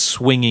cope with the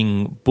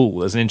swinging ball.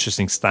 There's an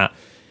interesting stat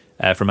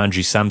from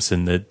Andrew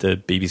Sampson, the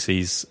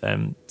BBC's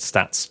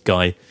stats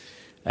guy,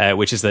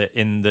 which is that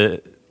in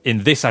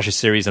this Ashes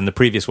series and the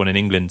previous one in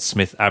England,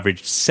 Smith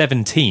averaged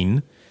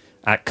 17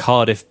 at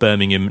Cardiff,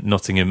 Birmingham,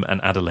 Nottingham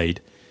and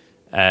Adelaide,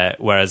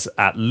 whereas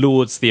at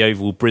Lords, the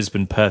Oval,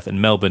 Brisbane, Perth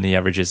and Melbourne, he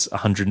averages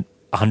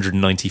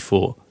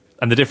 194.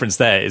 And the difference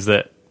there is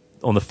that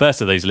on the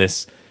first of those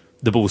lists,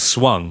 the ball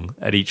swung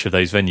at each of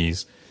those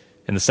venues.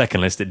 In the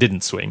second list, it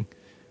didn't swing.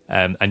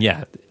 And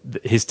yeah,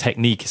 his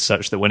technique is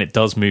such that when it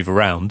does move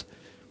around,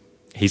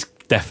 he's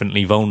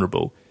definitely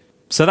vulnerable.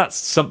 So that's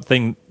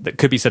something that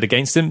could be said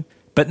against him,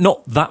 but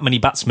not that many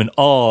batsmen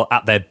are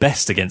at their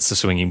best against the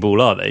swinging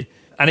ball, are they?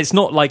 And it's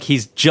not like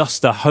he's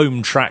just a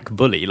home track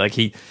bully. Like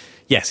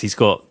he's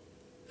got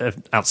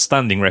an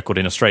outstanding record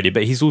in Australia,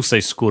 but he's also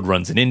scored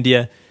runs in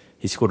India.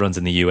 He's scored runs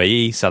in the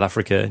UAE, South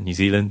Africa, New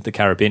Zealand, the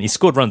Caribbean. He's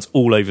scored runs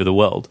all over the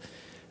world.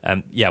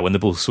 Yeah, when the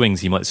ball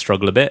swings, he might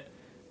struggle a bit,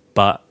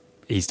 but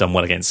he's done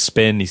well against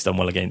spin. He's done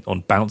well again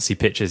on bouncy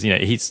pitches. You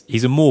know,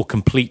 he's a more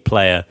complete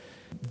player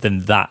than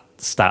that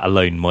stat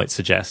alone might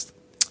suggest.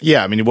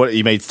 Yeah, I mean,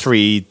 he made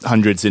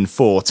 300s in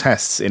 4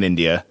 tests in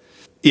India.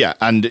 Yeah,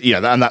 and they're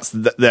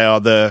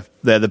the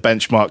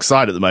benchmark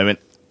side at the moment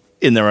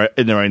in their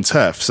own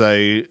turf.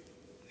 So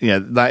yeah,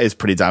 that is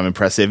pretty damn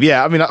impressive.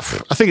 Yeah, I mean, I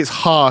think it's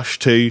harsh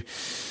to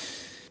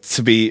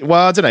be.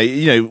 Well, I don't know.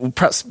 You know,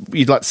 perhaps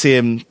you'd like to see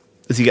him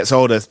as he gets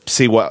older.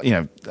 See what, you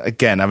know,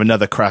 again, have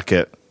another crack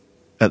at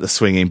the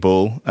swinging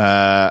ball.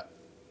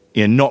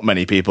 You know, not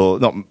many of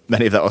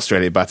that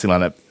Australia batting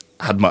lineup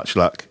had much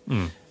luck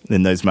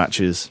in those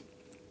matches.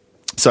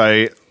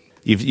 So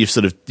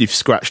you've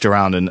scratched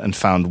around and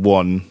found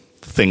one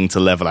thing to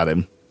level at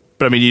him.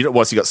 But I mean, he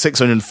got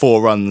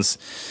 604 runs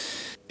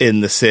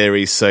in the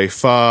series so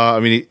far. I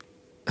mean,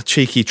 a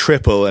cheeky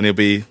triple, and he'll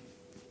be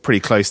pretty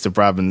close to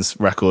Bradman's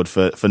record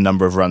for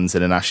number of runs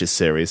in an Ashes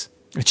series.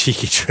 A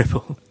cheeky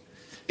triple.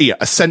 Yeah,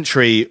 a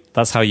century.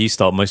 That's how you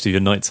start most of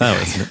your nights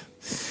out, isn't it?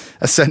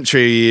 A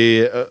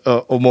century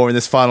or more in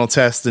this final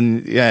test,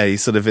 and yeah,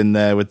 he's sort of in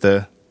there with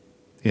the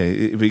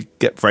we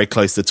get very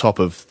close to the top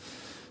of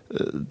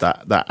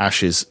that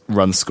Ashes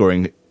run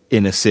scoring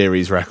in a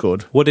series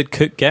record. What did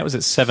Cook get? Was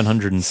it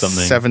 700 and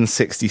something?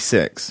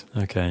 766.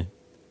 Okay,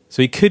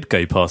 so he could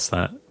go past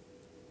that,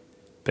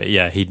 but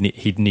yeah,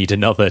 he'd need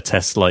another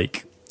test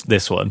like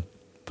this one.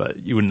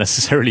 But you wouldn't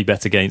necessarily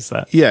bet against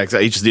that. Yeah,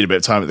 exactly. You just need a bit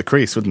of time at the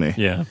crease, wouldn't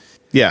he? Yeah.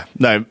 Yeah.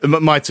 No,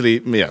 mightily.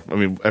 Yeah. I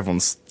mean,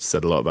 everyone's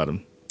said a lot about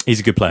him. He's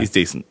a good player. He's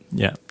decent.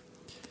 Yeah.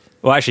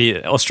 Well,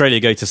 actually, Australia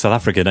go to South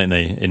Africa, don't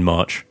they, in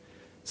March?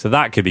 So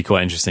that could be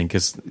quite interesting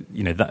because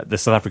the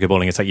South Africa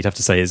bowling attack, you'd have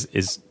to say,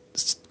 is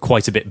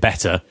quite a bit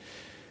better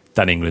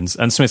than England's.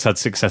 And Smith's had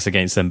success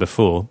against them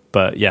before,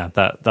 but yeah,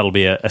 that'll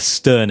be a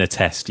sterner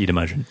test, you'd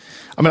imagine.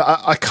 I mean,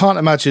 I can't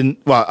imagine.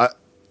 Well,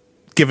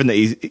 given that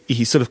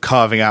he's sort of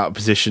carving out a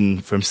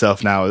position for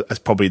himself now as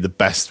probably the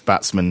best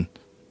batsman,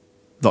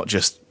 not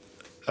just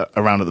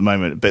around at the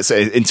moment, but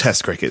in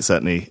Test cricket,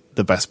 certainly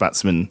the best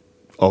batsman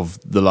of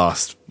the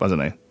last, I don't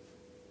know,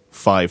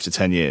 5 to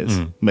 10 years,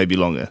 maybe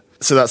longer.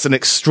 So that's an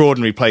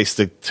extraordinary place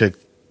to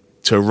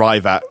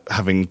arrive at,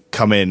 having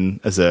come in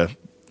as a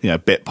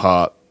bit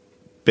part,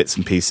 bits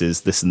and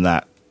pieces, this and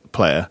that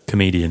player,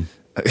 comedian.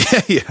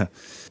 Yeah.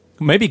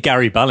 Maybe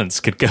Gary Balance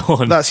could go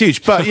on. That's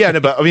huge. But yeah, no,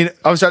 but I mean,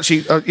 I was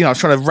actually, I was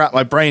trying to wrap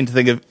my brain to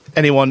think of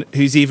anyone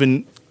who's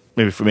even,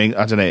 maybe from, I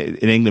don't know,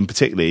 in England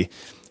particularly,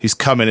 who's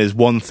come in as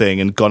one thing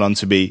and gone on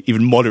to be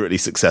even moderately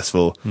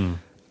successful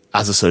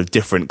as a sort of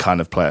different kind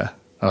of player.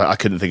 I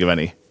couldn't think of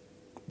any.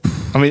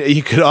 I mean,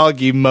 you could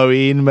argue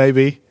Moeen,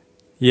 maybe.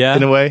 Yeah.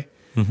 In a way.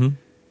 Mm-hmm.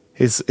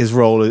 His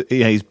role,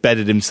 he's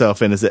bedded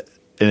himself in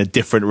in a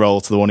different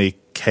role to the one he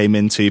came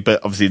into,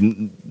 but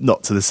obviously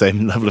not to the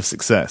same level of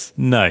success.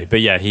 No,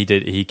 but yeah, he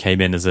did. He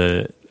came in as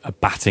a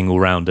batting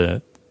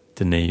all-rounder,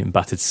 didn't he, and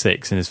batted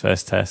 6 in his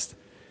first test.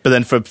 But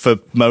then for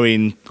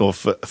Moeen, or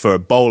for a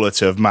bowler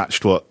to have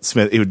matched what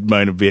Smith,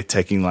 Moeen would be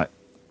taking, like,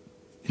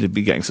 he'd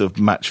be getting sort of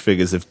match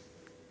figures of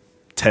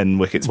 10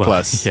 wickets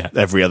plus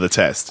every other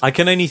test. I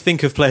can only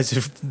think of players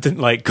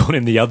who've gone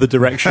in the other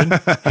direction,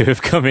 who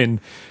have come in,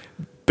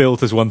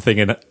 built as one thing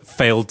and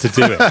failed to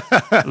do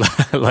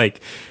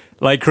it.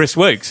 like Chris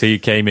Woakes, who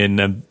came in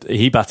and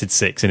he batted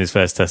 6 in his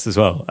first test as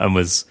well and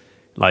was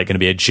like going to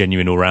be a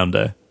genuine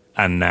all-rounder,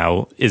 and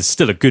now is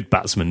still a good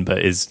batsman but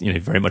is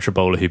very much a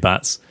bowler who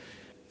bats.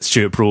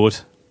 Stuart Broad,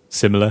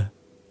 similar.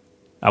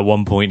 At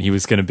one point he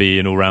was going to be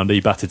an all-rounder.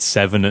 He batted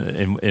 7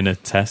 in a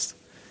test,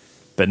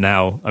 but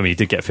now, I mean, he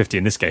did get 50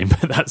 in this game,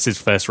 but that's his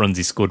first runs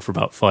he scored for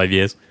about 5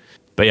 years.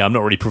 But yeah, I'm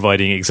not really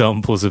providing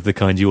examples of the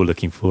kind you're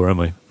looking for, am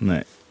I?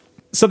 No.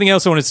 Something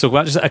else I wanted to talk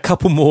about, just a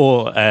couple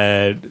more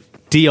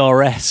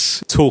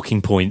DRS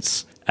talking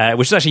points,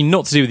 which is actually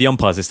not to do with the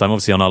umpires this time.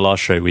 Obviously, on our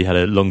last show, we had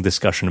a long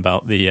discussion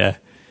about the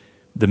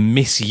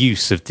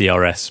misuse of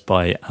DRS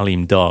by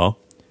Aleem Dar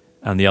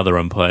and the other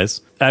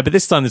umpires. But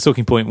this time, the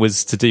talking point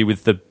was to do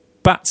with the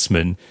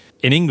batsmen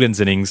in England's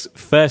innings.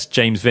 First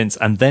James Vince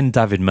and then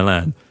David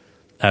Malan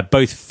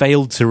both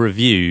failed to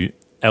review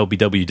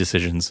LBW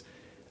decisions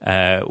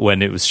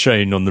when it was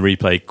shown on the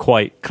replay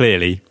quite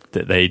clearly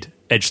that they'd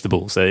edged the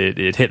ball, so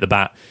it hit the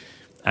bat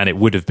and it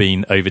would have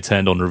been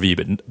overturned on review,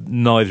 but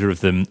neither of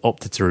them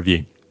opted to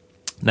review.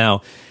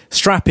 Now,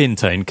 strap in,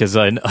 Tone, because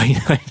I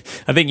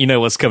think you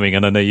know what's coming,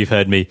 and I know you've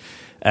heard me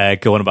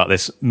go on about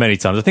this many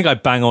times. I think I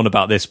bang on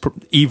about this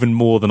even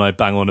more than I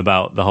bang on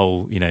about the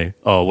whole,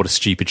 oh, what a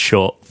stupid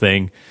shot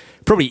thing.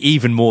 Probably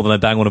even more than I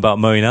bang on about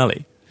Moeen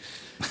Ali.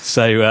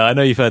 So I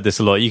know you've heard this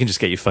a lot. You can just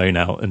get your phone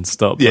out and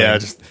start playing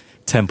just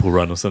Temple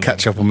Run or something.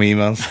 Catch up on my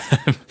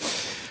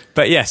emails.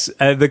 But yes,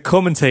 the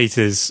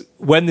commentators,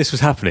 when this was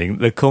happening,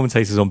 the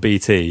commentators on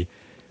BT,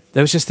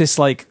 there was just this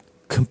like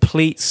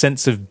complete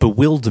sense of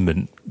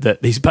bewilderment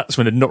that these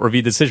batsmen had not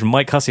reviewed the decision.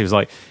 Mike Hussey was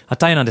like, I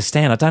don't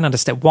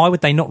understand. Why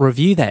would they not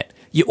review that?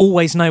 You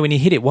always know when you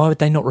hit it. Why would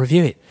they not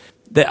review it?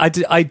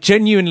 I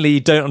genuinely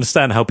don't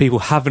understand how people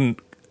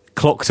haven't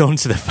clocked on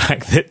to the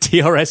fact that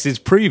DRS is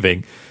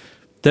proving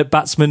that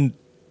batsmen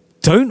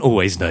don't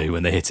always know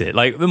when they hit it.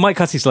 Like, Mike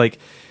Hussey's like,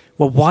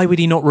 well, why would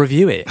he not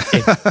review it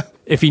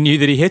if he knew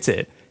that he hit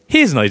it?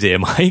 Here's an idea,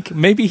 Mike.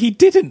 Maybe he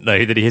didn't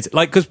know that he hit it.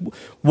 Like, because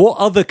what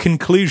other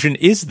conclusion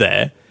is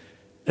there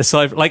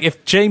aside? Like,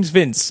 if James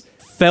Vince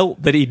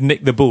felt that he'd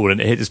nicked the ball and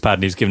it hit his pad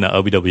and he was given that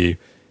LBW,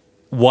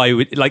 why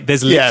would, like,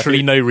 there's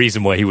literally no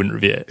reason why he wouldn't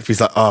review it. If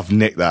he's like, oh, I've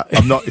nicked that.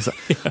 I'm not, he's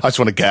like, I just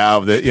want to get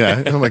out of it.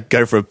 I'm going to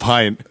go for a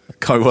pint.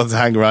 Can't want to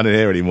hang around in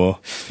here anymore.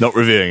 Not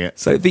reviewing it.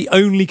 So the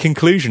only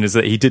conclusion is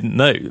that he didn't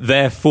know.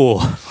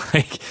 Therefore,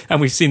 and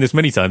we've seen this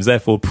many times,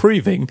 therefore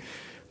proving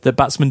that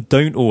batsmen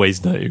don't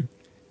always know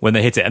when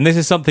they hit it. And this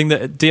is something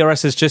that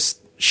DRS has just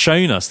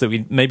shown us that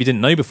we maybe didn't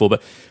know before.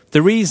 But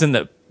the reason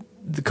that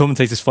the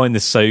commentators find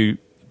this so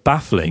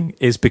baffling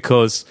is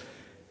because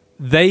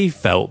they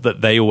felt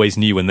that they always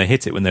knew when they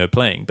hit it when they were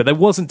playing. But there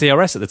wasn't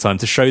DRS at the time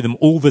to show them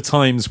all the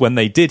times when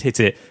they did hit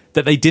it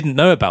that they didn't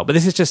know about. But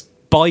this is just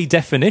by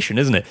definition,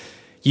 isn't it?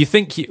 You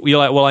think you're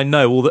like, well,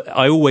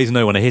 I always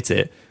know when I hit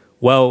it.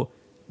 Well,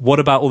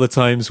 what about all the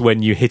times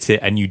when you hit it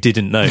and you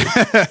didn't know?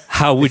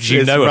 How would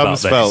you know about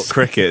this? Rumsfeld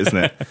cricket, isn't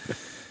it?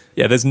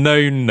 Yeah, there's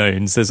known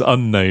knowns, there's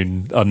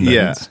unknown unknowns.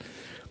 Yeah.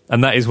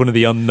 And that is one of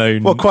the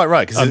unknown. Well, quite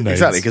right, unknowns.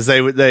 exactly, because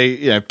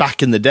they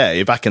back in their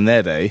day,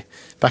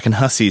 back in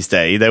Hussey's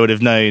day, they would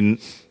have known,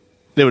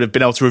 they would have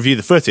been able to review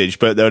the footage,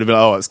 but they would have been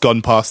like, oh, it's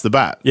gone past the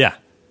bat. Yeah.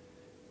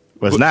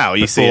 Whereas now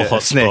you see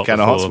a snick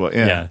and a hotspot.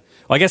 Yeah.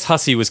 Well, I guess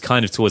Hussey was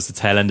kind of towards the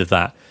tail end of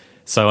that,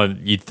 so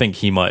you'd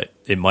think it might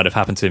have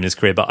happened to him in his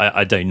career, but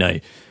I don't know.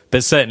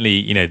 But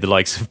certainly, the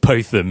likes of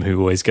both of them, who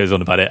always goes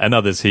on about it, and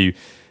others who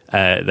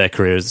their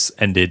careers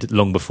ended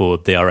long before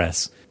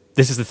DRS.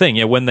 This is the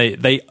thing, when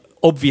they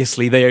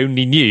obviously they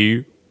only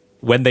knew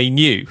when they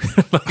knew.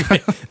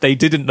 They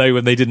didn't know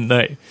when they didn't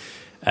know.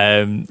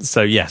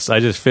 So yes, I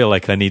just feel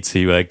like I need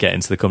to get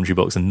into the commentary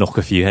box and knock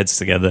a few heads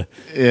together.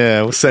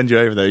 Yeah, we'll send you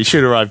over there. You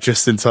should arrive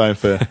just in time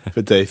for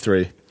day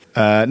 3.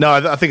 No,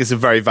 I think it's a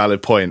very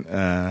valid point.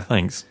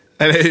 Thanks.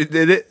 And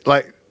it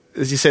like,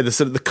 as you say, the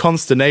sort of the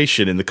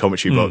consternation in the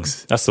commentary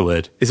box. That's the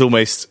word. Is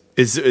almost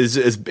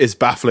is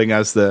baffling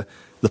as the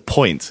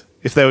point.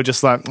 If they were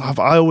just like,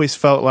 I always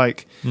felt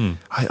like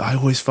I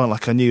always felt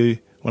like I knew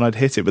when I'd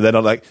hit it, but they're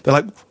not like, they're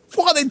like,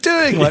 what are they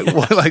doing?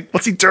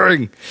 What's he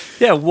doing?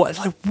 Yeah, what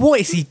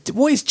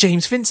is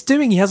James Vince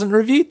doing? He hasn't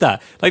reviewed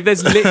that. Like,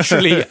 there's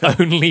literally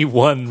only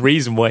one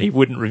reason why he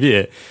wouldn't review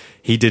it.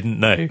 He didn't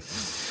know.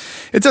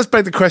 It does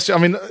beg the question. I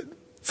mean,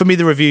 for me,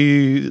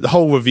 the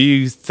whole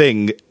review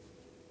thing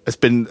has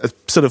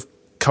sort of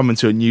come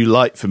into a new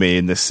light for me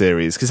in this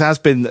series, because it has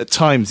been at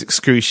times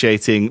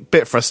excruciating,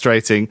 bit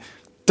frustrating,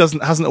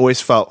 hasn't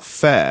always felt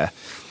fair.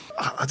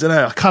 I don't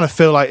know. I kind of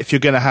feel like if you're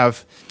going to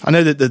have, I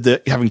know that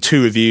you're having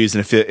 2 reviews,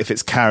 and if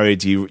it's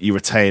carried, you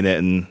retain it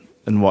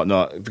and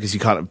whatnot, because you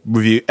can't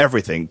review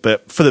everything.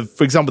 But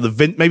for example,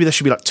 maybe there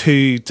should be like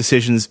 2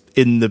 decisions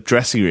in the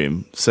dressing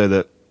room, so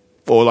that,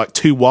 or like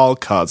 2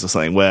 wild cards or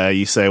something, where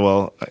you say,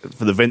 well,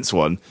 for the Vince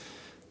one,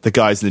 the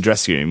guys in the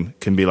dressing room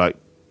can be like,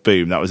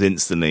 boom, that was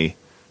instantly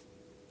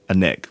a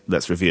nick.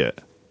 Let's review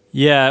it.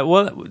 Yeah,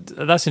 well,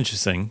 that's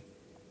interesting.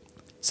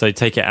 So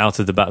take it out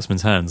of the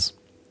batsman's hands.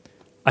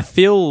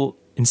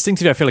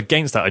 Instinctively, I feel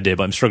against that idea,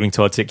 but I'm struggling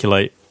to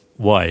articulate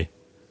why.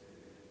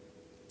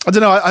 I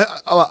don't know.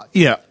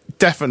 I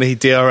definitely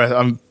DRS.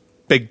 I'm a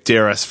big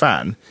DRS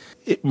fan.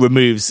 It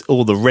removes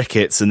all the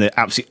rickets and the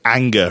absolute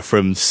anger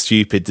from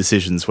stupid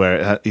decisions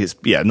where it's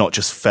not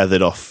just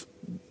feathered off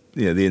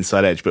the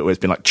inside edge, but where it's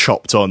been like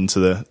chopped onto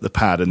the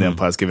pad and the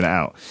umpire's giving it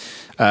out.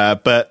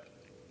 But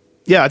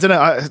yeah, I don't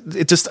know.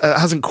 It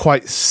hasn't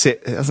quite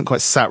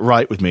sat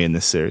right with me in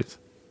this series.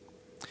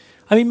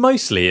 I mean,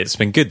 mostly it's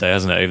been good, though,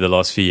 hasn't it, over the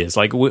last few years?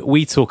 Like,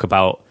 we talk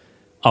about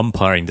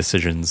umpiring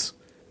decisions,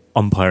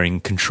 umpiring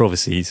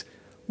controversies,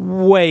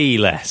 way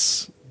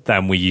less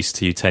than we used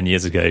to 10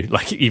 years ago.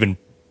 Like, even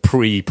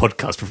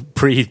pre-podcast,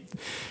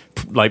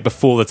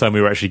 before the time we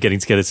were actually getting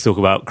together to talk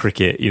about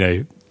cricket,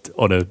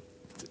 on a,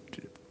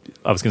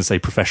 I was going to say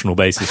professional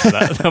basis,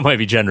 but that might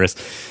be generous.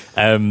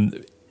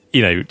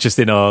 Just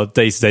in our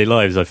day-to-day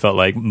lives, I felt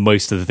like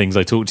most of the things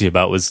I talked to you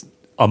about was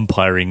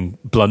umpiring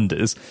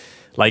blunders.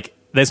 Like,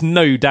 there's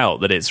no doubt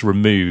that it's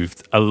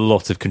removed a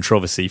lot of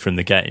controversy from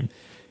the game.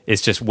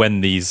 It's just when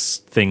these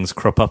things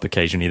crop up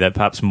occasionally, they're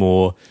perhaps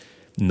more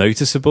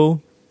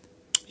noticeable.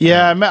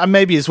 Yeah,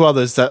 maybe as well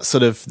there's that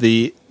sort of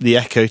the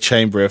echo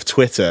chamber of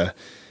Twitter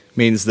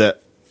means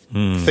that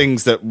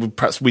things that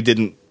perhaps we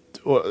didn't,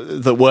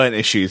 that weren't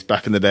issues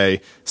back in the day,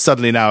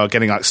 suddenly now are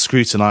getting like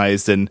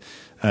scrutinized and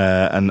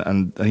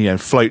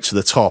float to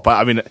the top.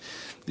 I mean,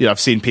 I've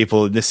seen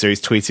people in this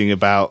series tweeting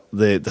about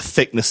the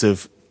thickness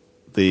of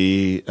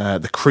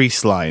the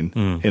crease line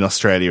in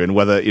Australia, and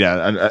whether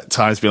and at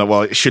times being like,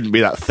 well, it shouldn't be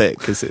that thick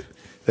because they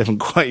haven't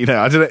quite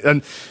I don't know,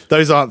 and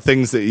those aren't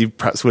things that you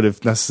perhaps would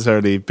have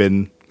necessarily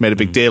been made a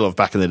big deal of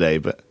back in the day.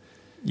 But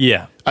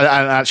yeah, and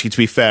actually, to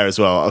be fair as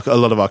well, a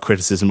lot of our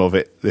criticism of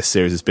this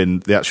series has been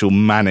the actual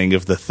manning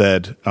of the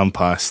third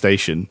umpire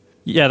station.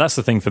 Yeah, that's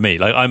the thing for me.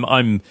 Like,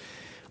 I'm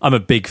a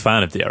big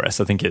fan of DRS.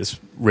 I think it's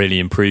really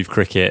improved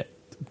cricket,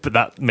 but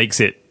that makes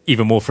it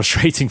even more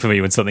frustrating for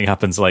me when something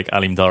happens like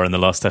Alim Dar in the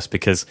last test,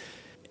 because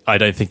I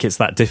don't think it's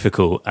that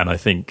difficult, and I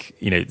think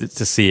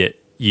to see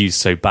it used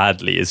so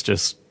badly is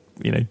just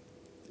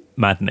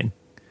maddening.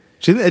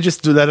 Do you think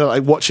they're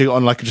like watching it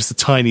on like just a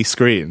tiny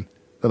screen?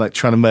 They're like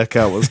trying to work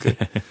out what's good.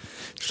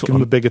 Just give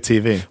them a bigger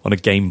TV on a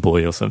Game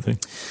Boy or something.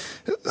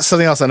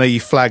 Something else I know you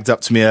flagged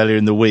up to me earlier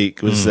in the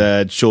week was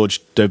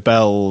George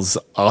Dobell's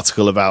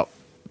article about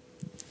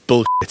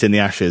bullshit in the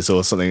Ashes,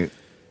 or something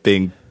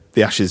the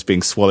Ashes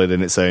being swallowed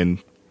in its own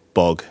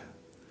bog.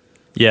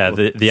 Yeah,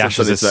 the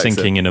Ashes are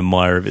sinking in a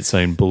mire of its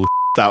own bullshit.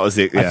 That was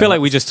it. Yeah. I feel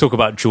like we just talk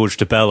about George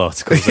Dobell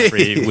articles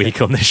every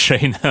week on this show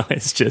now.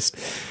 It's just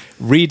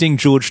reading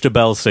George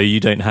Dobell so you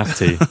don't have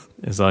to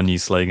is our new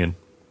slogan.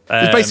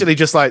 It's basically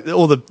just like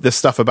all the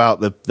stuff about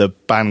the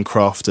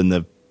Bancroft and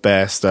the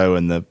Bairstow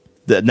and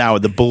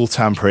the ball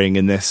tampering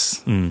in this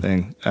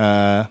thing.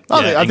 I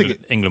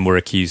think England were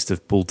accused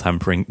of ball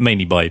tampering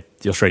mainly by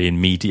the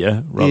Australian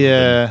media rather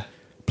than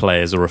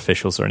players or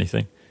officials or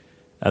anything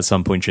at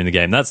some point during the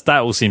game. That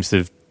all seems to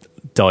have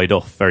died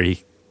off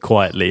very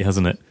quietly,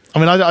 hasn't it? I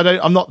mean,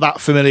 I'm not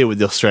that familiar with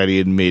the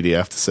Australian media, I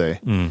have to say.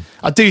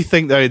 I do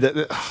think though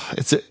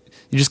that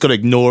you just got to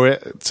ignore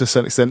it to a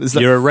certain extent.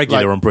 You're a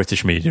regular on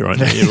British media, aren't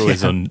you? You're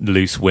always on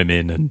Loose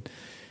Women and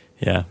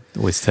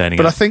always turning.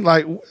 But up. I think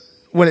like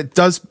when it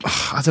does,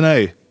 I don't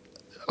know,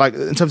 like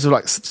in terms of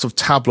like sort of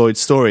tabloid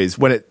stories,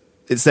 when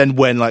it's then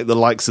when like the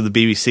likes of the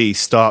BBC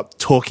start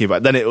talking about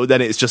it,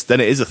 then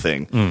it is a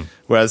thing.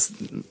 Whereas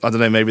I don't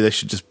know, maybe they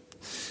should just,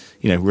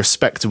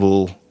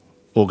 respectable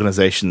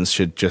organisations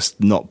should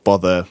just not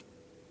bother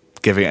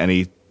giving it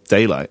any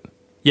daylight.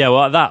 Yeah,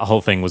 well, that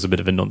whole thing was a bit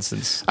of a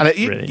nonsense. And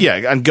really.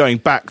 And going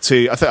back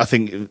to, I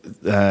think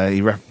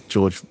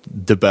George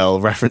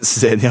Dobell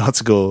references it in the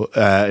article,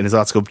 in his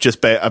article, just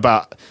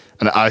about,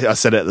 and I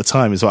said it at the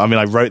time as well. I mean,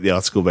 I wrote the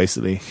article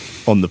basically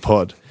on the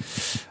pod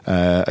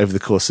over the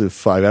course of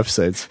 5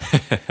 episodes.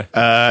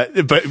 But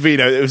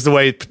it was the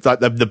way like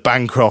the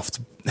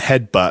Bancroft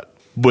headbutt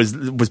was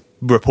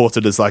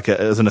reported as like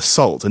as an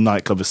assault, a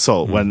nightclub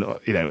assault. When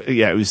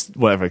it was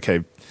whatever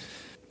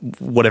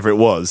it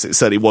was. It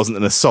certainly wasn't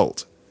an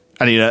assault.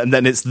 And and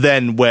then it's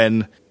then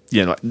when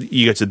like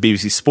you go to the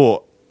BBC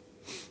Sport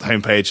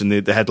homepage and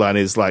the headline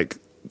is like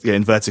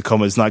inverted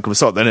commas nightclub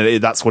assault.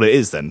 Then that's what it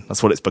is. Then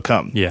that's what it's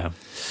become. Yeah.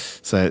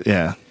 So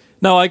yeah.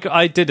 No,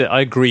 I did it. I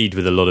agreed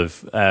with a lot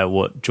of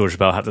what George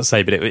Bell had to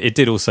say, but it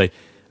did also,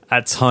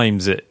 at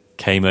times, it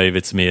came over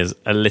to me as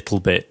a little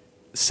bit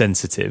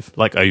sensitive,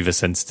 like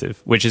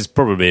oversensitive, which is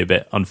probably a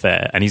bit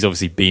unfair. And he's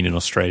obviously been in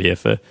Australia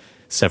for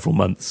several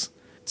months,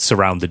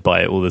 surrounded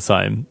by it all the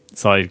time.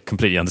 So I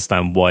completely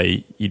understand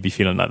why you'd be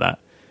feeling like that.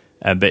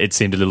 But it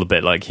seemed a little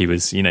bit like he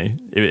was,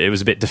 it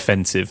was a bit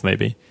defensive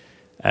maybe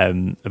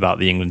about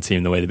the England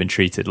team, the way they've been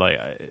treated.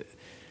 Like,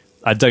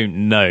 I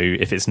don't know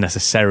if it's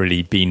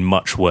necessarily been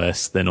much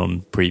worse than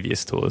on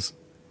previous tours.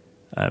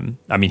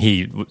 I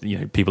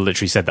mean, people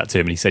literally said that to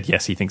him and he said,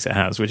 yes, he thinks it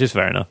has, which is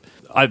fair enough.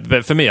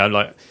 But for me, I'm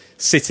like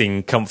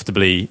sitting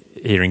comfortably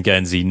here in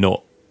Guernsey,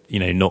 not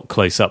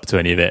close up to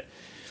any of it.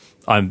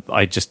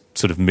 I just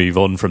sort of move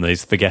on from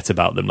those, forget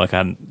about them. Like,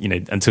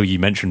 until you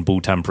mentioned ball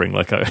tampering,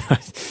 like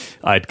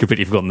I'd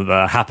completely forgotten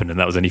that happened, and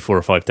that was only 4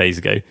 or 5 days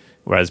ago.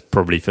 Whereas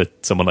probably for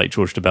someone like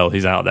George Dobell,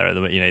 who's out there at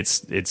the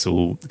moment, it's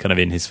all kind of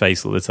in his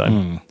face all the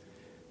time.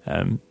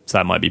 So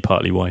that might be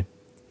partly why.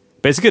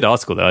 But it's a good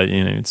article, though.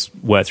 It's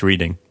worth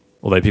reading.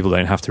 Although people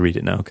don't have to read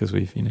it now because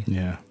we've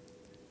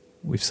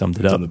summed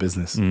it up. Done the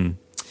business.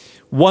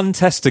 One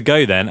test to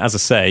go. Then, as I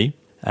say,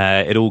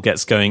 it all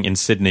gets going in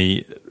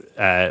Sydney.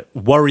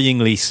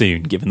 Worryingly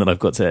soon, given that I've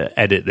got to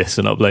edit this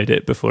and upload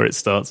it before it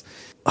starts.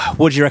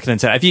 What do you reckon,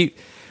 Antonio?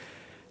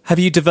 Have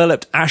you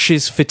developed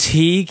Ashes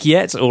fatigue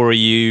yet, or are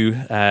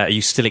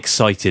you still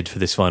excited for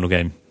this final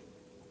game?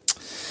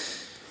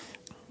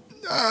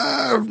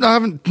 I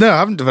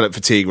haven't developed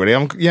fatigue really.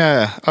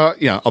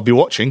 I'll be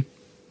watching.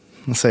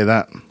 I'll say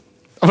that.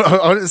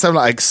 I wouldn't say I'm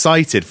like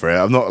excited for it.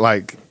 I'm not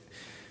like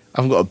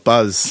I haven't got a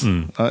buzz.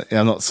 I'm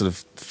not sort of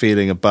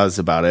feeling a buzz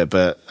about it,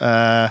 but.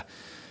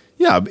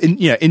 I'm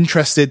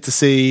interested to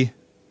see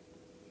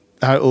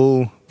how it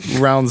all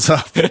rounds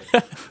up.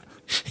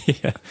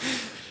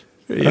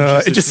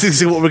 Interesting to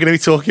see what we're going to be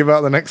talking about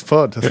in the next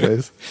pod, I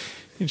suppose.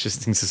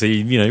 Interesting to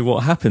see,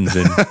 what happens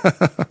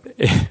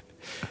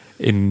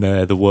in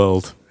the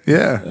world.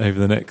 Yeah, over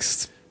the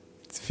next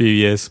few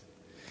years.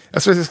 I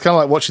suppose it's kind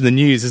of like watching the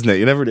news, isn't it?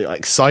 You're never really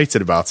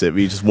excited about it,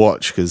 but you just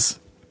watch because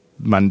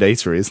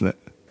mandatory, isn't it?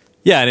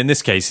 Yeah, and in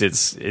this case,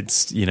 it's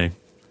it's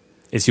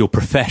your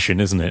profession,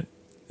 isn't it?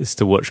 Is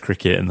to watch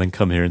cricket and then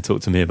come here and talk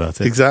to me about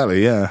it.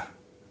 Exactly, yeah.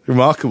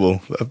 Remarkable.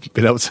 I've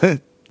been able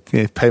to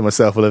pay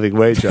myself a living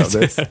wage out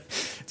of this.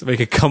 To make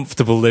a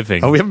comfortable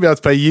living. Oh, we haven't been able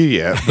to pay you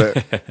yet,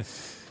 but...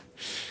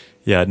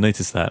 Yeah, I'd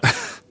noticed that.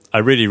 I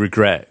really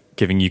regret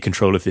giving you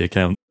control of the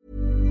account.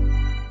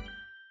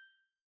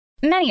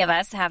 Many of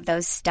us have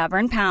those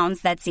stubborn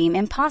pounds that seem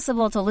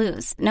impossible to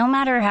lose, no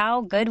matter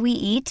how good we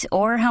eat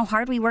or how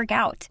hard we work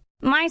out.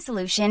 My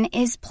solution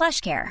is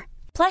PlushCare.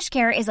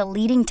 PlushCare is a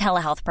leading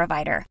telehealth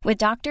provider with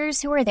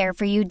doctors who are there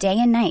for you day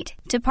and night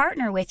to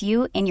partner with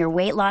you in your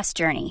weight loss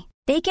journey.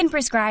 They can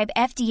prescribe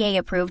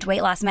FDA-approved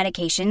weight loss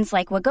medications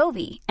like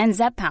Wegovy and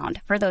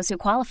Zepbound for those who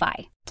qualify.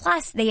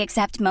 Plus, they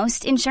accept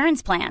most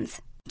insurance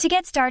plans. To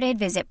get started,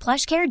 visit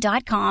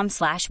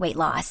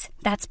plushcare.com/weightloss.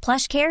 That's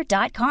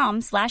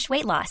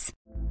plushcare.com/weightloss.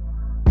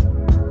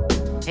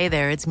 Hey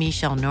there, it's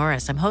Michelle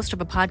Norris. I'm host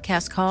of a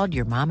podcast called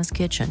Your Mama's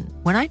Kitchen.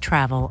 When I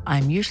travel,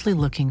 I'm usually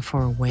looking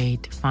for a way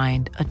to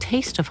find a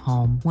taste of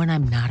home when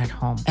I'm not at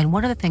home. And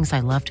one of the things I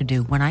love to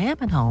do when I am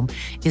at home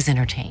is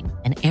entertain.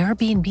 And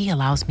Airbnb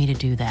allows me to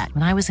do that.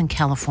 When I was in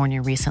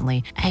California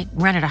recently, I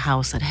rented a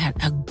house that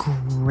had a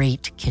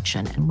great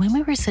kitchen. And when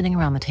we were sitting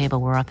around the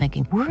table, we were all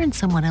thinking, we're in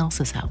someone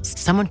else's house.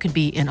 Someone could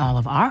be in all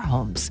of our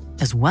homes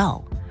as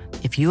well.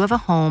 If you have a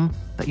home,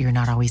 but you're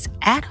not always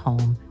at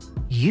home,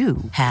 you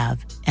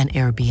have an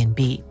Airbnb.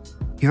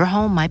 Your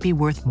home might be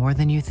worth more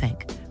than you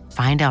think.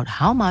 Find out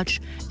how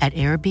much at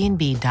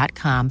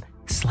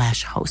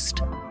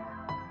airbnb.com/host.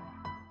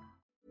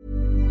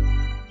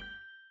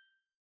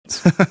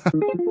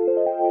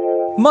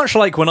 Much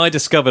like when I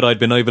discovered I'd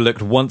been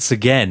overlooked once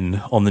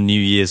again on the New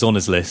Year's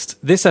honours list,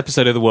 this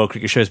episode of the World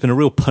Cricket Show has been a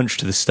real punch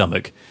to the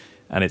stomach,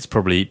 and it's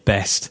probably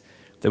best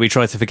that we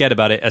try to forget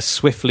about it as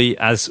swiftly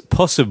as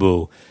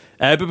possible.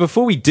 But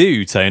before we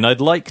do, Tone,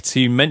 I'd like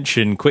to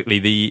mention quickly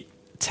the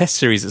test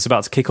series that's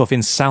about to kick off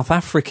in South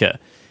Africa.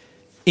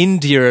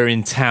 India are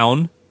in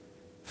town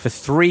for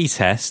 3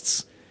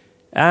 tests,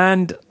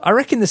 and I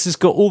reckon this has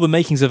got all the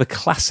makings of a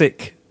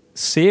classic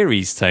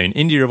series, Tone.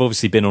 India have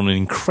obviously been on an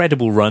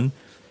incredible run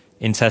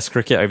in Test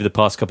cricket over the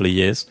past couple of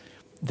years.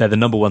 They're the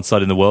number 1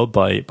 side in the world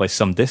by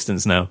some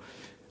distance now.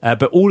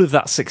 But all of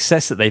that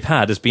success that they've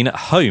had has been at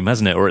home,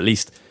 hasn't it? Or at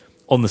least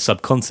on the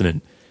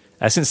subcontinent.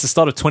 Since the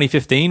start of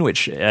 2015,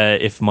 which,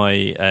 if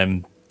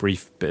my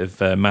brief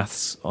bit of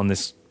maths on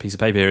this piece of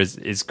paper here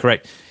is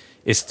correct,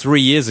 is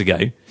 3 years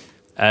ago.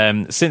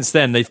 Since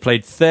then, they've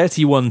played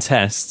 31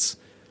 tests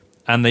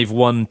and they've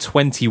won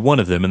 21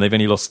 of them, and they've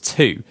only lost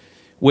 2,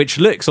 which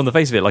looks on the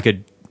face of it like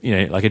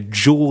a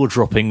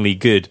jaw-droppingly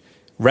good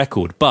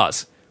record.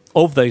 But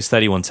of those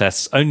 31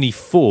 tests, only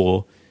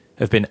 4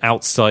 have been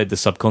outside the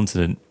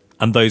subcontinent,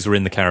 and those were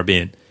in the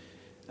Caribbean.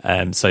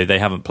 So they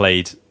haven't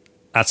played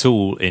at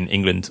all in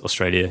England,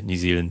 Australia, New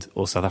Zealand,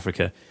 or South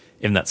Africa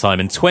in that time.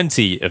 And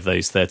 20 of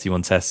those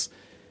 31 tests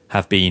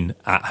have been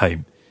at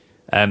home.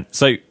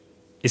 So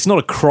it's not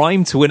a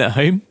crime to win at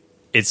home.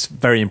 It's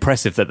very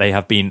impressive that they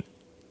have been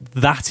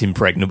that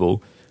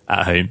impregnable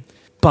at home.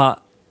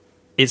 But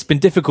it's been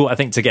difficult, I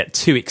think, to get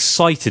too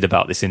excited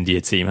about this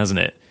India team, hasn't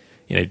it?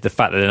 You know, the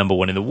fact that they're number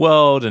 1 in the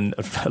world, and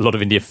a lot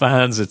of India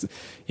fans,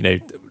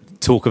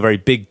 talk a very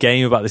big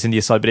game about this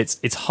India side, but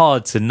it's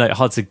hard to know,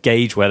 hard to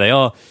gauge where they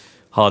are,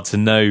 hard to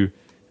know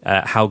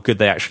how good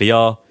they actually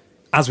are.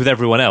 As with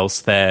everyone else,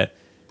 they're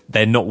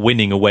not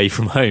winning away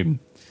from home.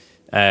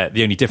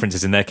 The only difference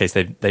is in their case,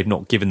 they've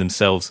not given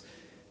themselves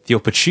the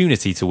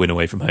opportunity to win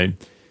away from home.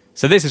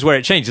 So this is where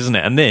it changes, isn't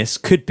it? And this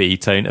could be,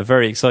 Tone, a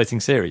very exciting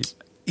series.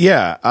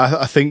 Yeah,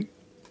 I think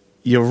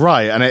you're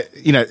right, and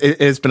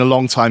it's been a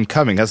long time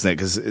coming, hasn't it?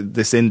 Because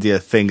this India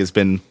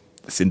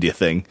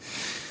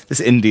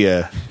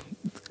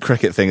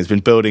cricket thing has been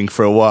building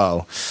for a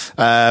while.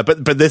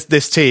 But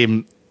this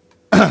team,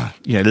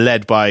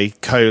 led by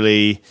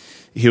Kohli,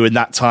 who in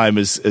that time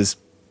has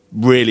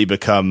really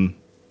become,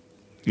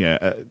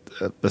 a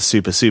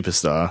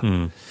superstar.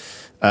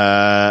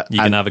 You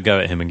can have a go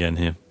at him again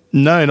here.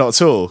 No, not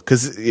at all.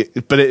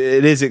 But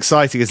it is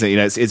exciting, isn't it?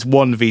 It's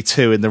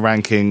 1v2 in the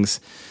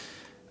rankings,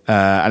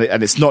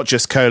 and it's not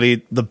just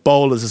Kohli. The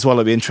bowlers as well.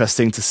 It'll be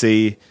interesting to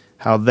see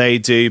how they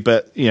do.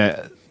 But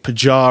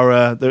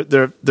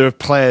Pujara, there are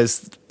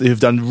players who've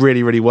done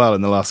really, really well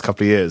in the last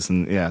couple of years,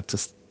 and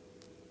this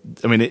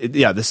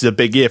is a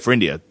big year for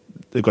India.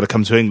 They've got to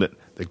come to England.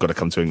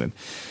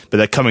 But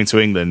they're coming to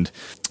England.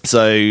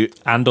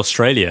 And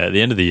Australia at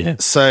the end of the year.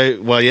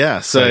 So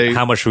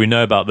how much do we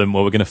know about them?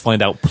 Well, we're going to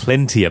find out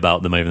plenty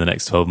about them over the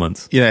next 12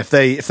 months.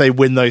 If they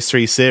win those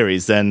 3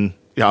 series, then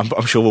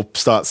I'm sure we'll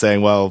start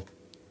saying, well,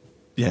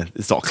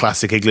 it's not a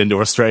classic England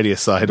or Australia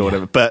side or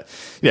whatever. But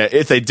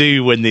if they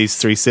do win these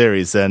 3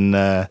 series, then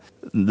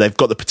they've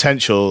got the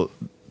potential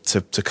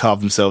to carve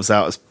themselves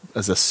out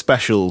as a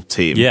special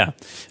team. Yeah,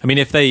 I mean,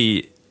 if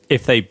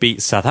they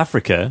beat South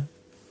Africa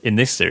in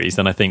this series,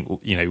 then I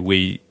think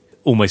we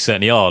almost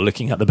certainly are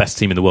looking at the best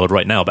team in the world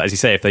right now. But as you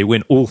say, if they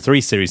win all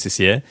 3 series this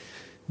year,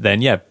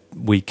 then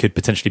we could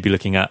potentially be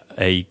looking at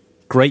a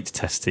great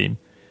test team.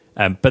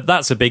 But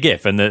that's a big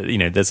if, and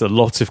there's a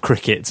lot of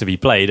cricket to be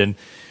played, and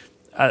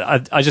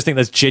I just think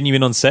there's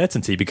genuine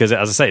uncertainty because,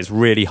 as I say, it's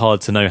really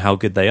hard to know how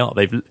good they are.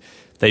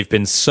 They've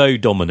been so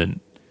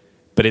dominant,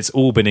 but it's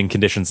all been in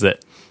conditions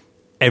that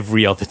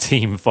every other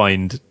team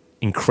find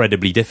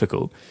incredibly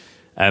difficult.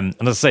 And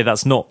as I say,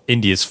 that's not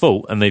India's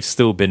fault, and they've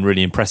still been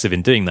really impressive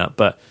in doing that.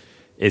 But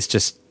it's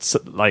just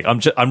like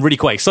I'm really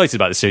quite excited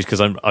about this series because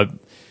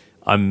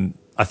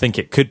I think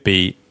it could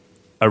be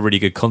a really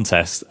good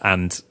contest,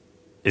 and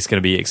it's going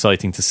to be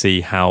exciting to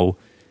see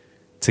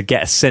to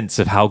get a sense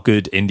of how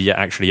good India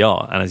actually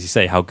are, and as you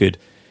say, how good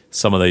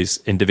some of those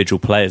individual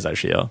players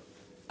actually are.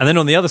 And then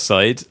on the other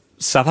side,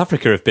 South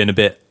Africa have been a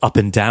bit up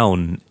and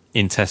down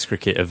in Test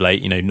cricket of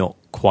late. Not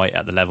quite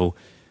at the level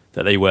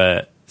that they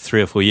were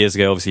 3 or 4 years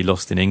ago. Obviously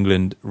lost in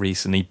England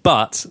recently,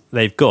 but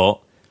they've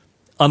got,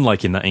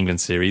 unlike in that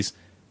England series,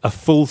 a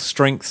full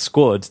strength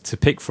squad to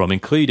pick from,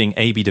 including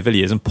AB de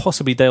Villiers and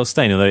possibly Dale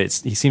Steyn, although he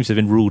seems to have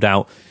been ruled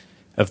out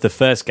of the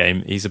first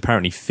game. He's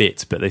apparently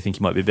fit, but they think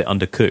he might be a bit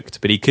undercooked,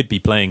 but he could be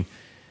playing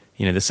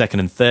the second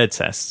and third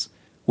tests,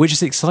 which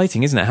is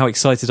exciting, isn't it? How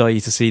excited are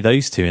you to see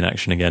those 2 in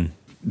action again?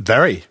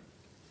 Very.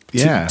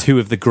 Yeah. 2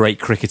 of the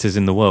great cricketers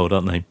in the world,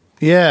 aren't they?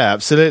 Yeah,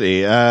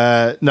 absolutely.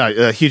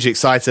 Hugely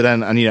excited,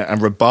 and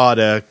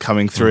Rabada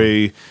coming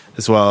through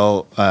as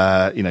well.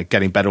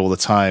 Getting better all the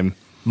time.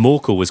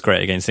 Morkel was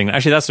great against England.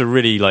 Actually, that's a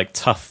really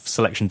tough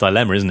selection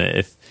dilemma, isn't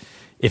it?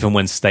 If and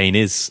when Steyn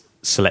is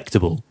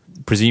selectable,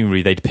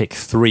 presumably they'd pick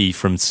 3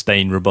 from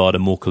Steyn, Rabada,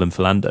 Morkel, and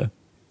Philander.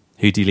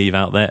 Who do you leave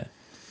out there?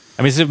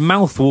 I mean, it's a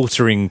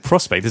mouth-watering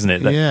prospect, isn't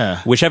it?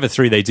 Yeah. Whichever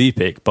 3 they do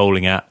pick,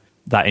 bowling at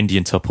that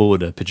Indian top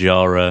order,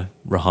 Pujara,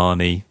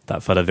 Rahane,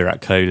 that fella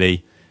Virat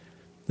Kohli.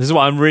 This is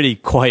why I'm really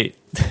quite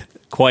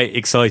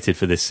excited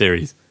for this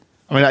series.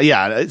 I mean,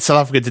 yeah,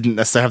 South Africa didn't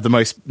necessarily have the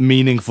most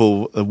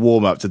meaningful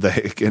warm-up, did they,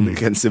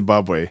 against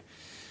Zimbabwe?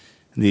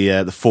 The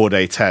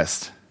 4-day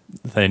test.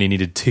 They only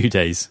needed 2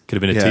 days.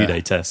 Could have been a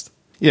 2-day test.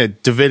 Yeah,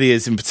 De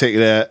Villiers in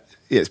particular,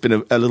 it's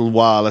been a little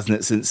while, hasn't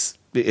it, since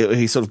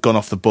he's sort of gone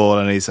off the ball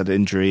and he's had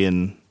injury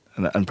and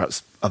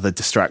perhaps other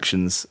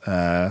distractions.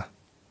 No,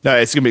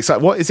 it's going to be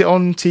exciting. What, is it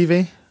on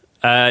TV?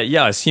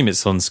 Yeah, I assume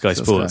it's on Sky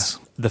Sports.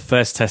 The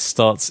first test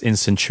starts in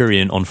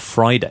Centurion on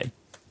Friday.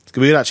 It's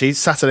going to be good, actually.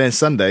 Saturday and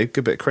Sunday,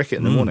 good bit of cricket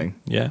in the morning.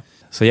 Yeah.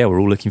 So, yeah, we're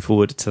all looking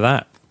forward to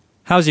that.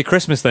 How's your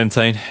Christmas then,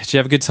 Tone? Did you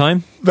have a good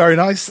time? Very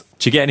nice.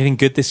 Did you get anything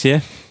good this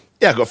year?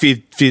 Yeah, I've got a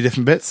few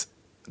different bits.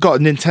 Got a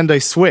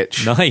Nintendo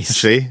Switch. Nice.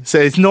 Actually. So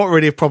it's not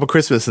really a proper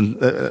Christmas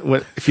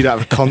if you don't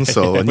have a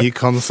console, a new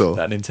console.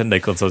 That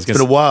Nintendo console. It's been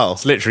a while. I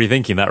was literally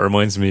thinking that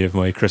reminds me of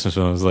my Christmas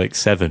when I was like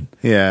 7.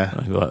 Yeah.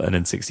 I got an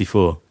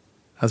N64.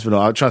 I'm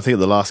trying to think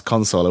of the last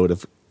console I would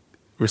have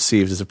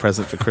received as a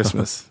present for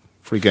Christmas.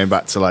 Probably going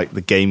back to like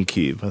the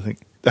GameCube, I think.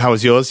 How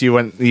was yours? You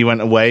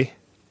went away?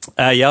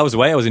 Yeah, I was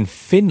away. I was in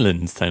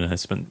Finland. I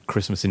spent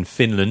Christmas in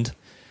Finland,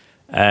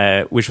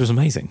 which was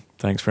amazing.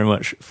 Thanks very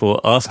much for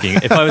asking.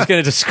 If I was going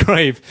to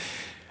describe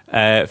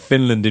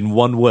Finland in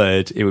one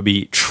word, it would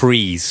be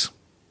trees.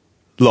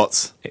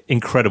 Lots.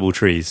 Incredible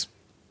trees.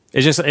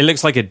 It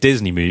looks like a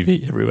Disney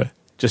movie everywhere.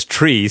 Just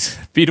trees,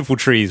 beautiful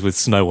trees with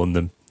snow on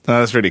them. Oh,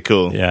 that's really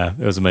cool. Yeah,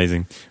 it was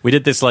amazing. We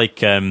did this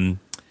like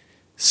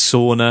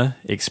sauna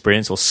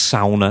experience, or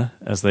sauna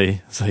as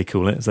they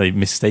call it, as they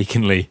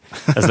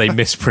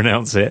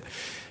mispronounce it.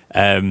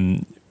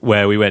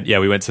 Where we went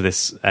to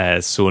this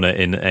sauna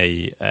in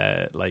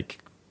a like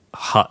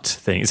hut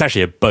thing. It's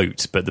actually a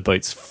boat, but the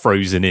boat's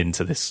frozen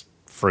into this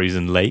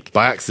frozen lake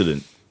by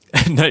accident.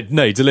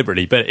 No,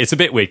 deliberately. But it's a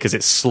bit weird because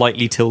it's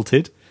slightly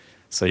tilted,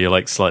 so you're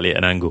like slightly at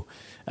an angle.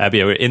 But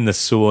yeah, we're in the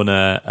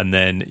sauna, and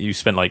then you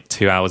spent like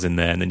 2 hours in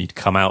there, and then you'd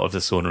come out of the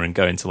sauna and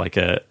go into like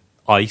a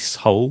ice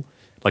hole,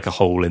 like a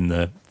hole in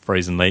the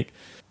frozen lake,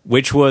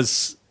 which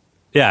was,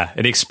 yeah,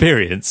 an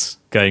experience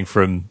going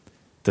from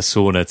the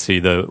sauna to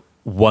the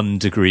 1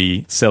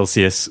 degree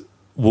Celsius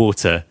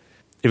water.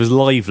 It was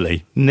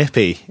lively.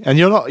 Nippy. And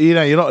you're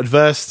not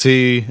adverse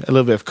to a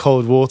little bit of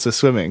cold water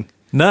swimming?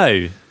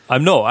 No,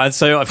 I'm not. And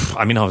so,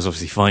 I mean, I was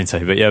obviously fine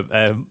too, but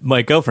yeah,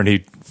 my girlfriend, who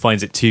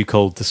finds it too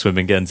cold to swim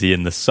in Guernsey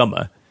in the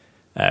summer,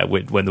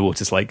 when the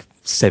water's like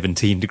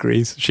 17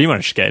 degrees, she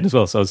managed to get in as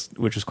well,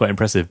 which was quite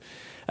impressive.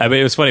 But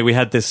it was funny, we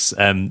had this,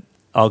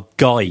 our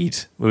guide,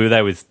 we were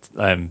there with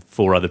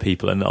 4 other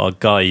people, and our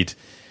guide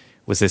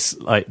was this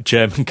like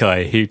German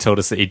guy who told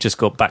us that he'd just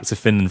got back to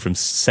Finland from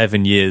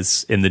 7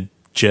 years in the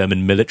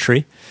German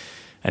military,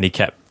 and he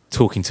kept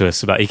talking to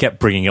us he kept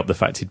bringing up the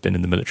fact he'd been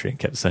in the military and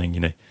kept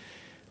saying,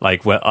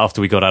 like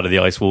after we got out of the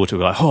ice water,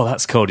 we were like, oh,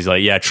 that's cold. He's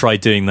like, yeah, try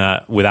doing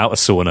that without a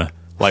sauna,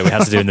 like we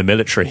had to do in the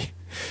military.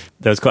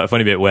 There was quite a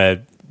funny bit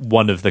where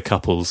one of the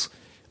couples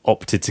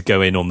opted to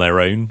go in on their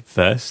own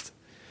first.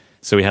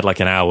 So we had like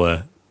an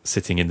hour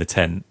sitting in the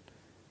tent,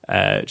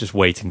 just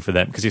waiting for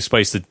them, because you're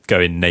supposed to go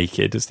in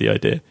naked, is the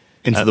idea.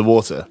 Into the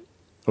water?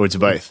 Or into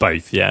both?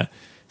 Both, yeah.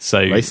 So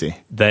Racy.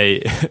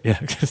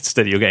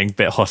 Steady, you're getting a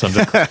bit hot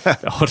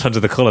under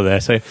the collar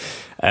there. So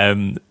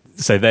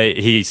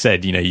he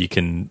said, you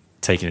can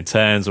take it in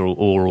turns or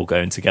all go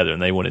in together,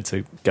 and they wanted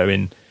to go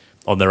in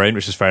on their own,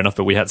 which is fair enough,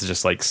 but we had to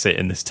just like sit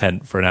in this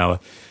tent for an hour.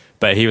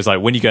 But he was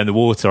like, when you go in the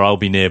water, I'll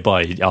be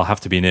nearby. I'll have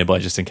to be nearby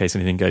just in case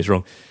anything goes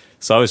wrong.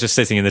 So I was just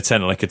sitting in the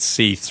tent, and I could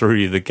see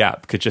through the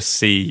gap, could just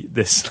see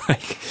this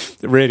like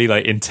really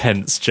like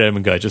intense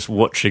German guy just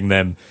watching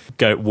them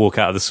walk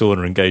out of the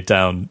sauna and go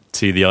down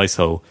to the ice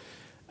hole.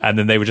 And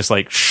then they were just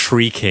like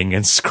shrieking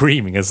and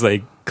screaming as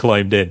they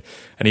climbed in.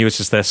 And he was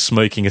just there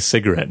smoking a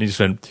cigarette, and he just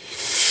went,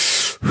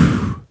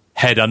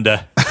 head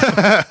under.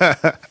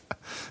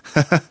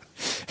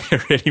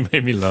 It really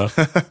made me laugh.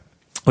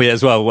 Well, yeah,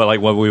 as well, like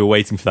while we were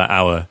waiting for that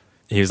hour,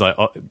 he was like,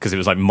 because it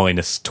was like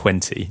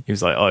 -20, he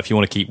was like, oh, if you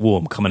want to keep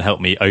warm, come and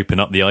help me open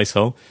up the ice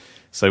hole.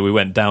 So we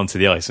went down to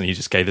the ice, and he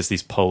just gave us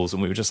these poles,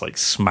 and we were just like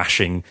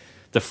smashing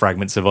the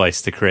fragments of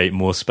ice to create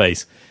more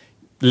space.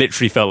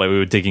 Literally felt like we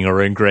were digging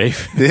our own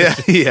grave.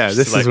 Yeah,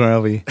 this is where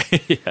I'll be.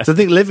 Yeah. So I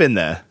think live in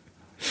there.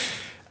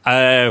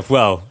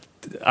 Well,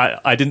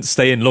 I didn't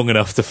stay in long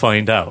enough to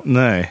find out.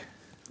 No.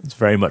 It's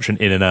very much an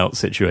in and out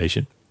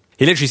situation.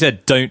 He literally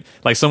said, don't,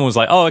 like someone was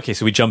like, oh, okay,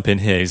 so we jump in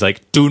here. He's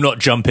like, do not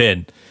jump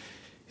in.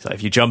 He's like,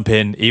 if you jump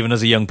in, even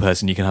as a young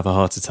person, you can have a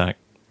heart attack.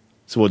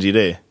 So what do you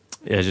do?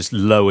 Yeah, just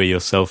lower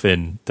yourself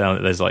in.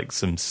 Down. There's like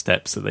some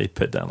steps that they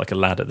put down, like a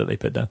ladder that they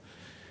put down.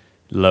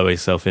 Lower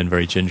yourself in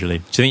very gingerly.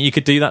 Do you think you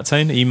could do that,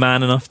 Tone? Are you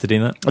man enough to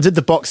do that? I did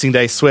the Boxing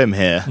Day swim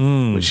here,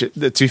 which,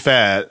 to be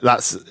fair, I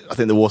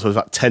think the water was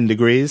about 10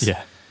 degrees.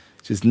 Yeah.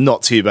 Which is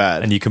not too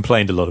bad. And you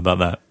complained a lot about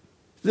that.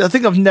 I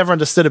think I've never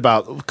understood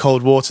about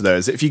cold water, though,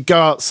 is if you go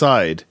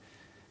outside,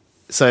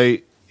 so,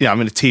 I'm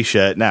in a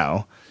T-shirt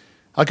now,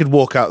 I could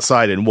walk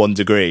outside in 1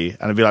 degree,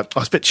 and I'd be like, oh,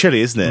 it's a bit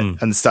chilly, isn't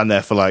it? And stand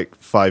there for like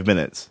 5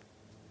 minutes.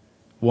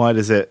 Why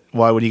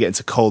when you get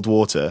into cold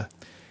water?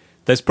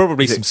 There's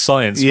probably some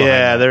science behind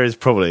Yeah, that, there is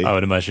probably. I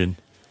would imagine.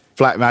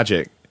 Black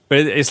magic. But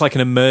it's like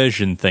an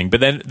immersion thing. But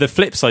then the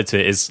flip side to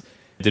it is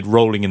I did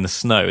rolling in the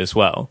snow as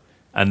well.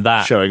 And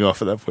that... Showing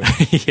off at that point.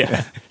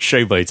 yeah,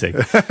 showboating.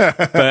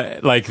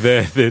 But like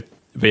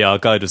our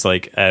guide was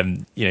like,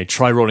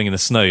 try rolling in the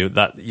snow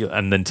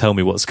and then tell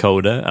me what's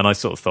colder. And I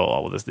sort of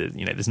thought,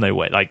 there's no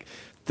way. Like,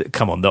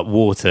 come on, the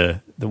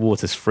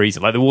water's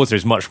freezing. Like, the water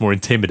is much more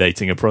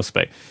intimidating a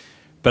prospect.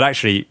 But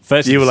actually,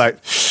 first... You were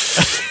like,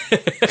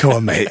 come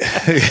on, mate.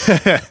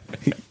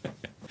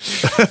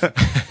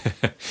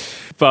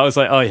 But I was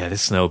like, oh yeah,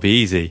 this snow will be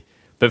easy.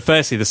 But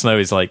firstly, the snow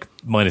is like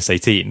minus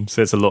 18,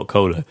 so it's a lot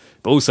colder.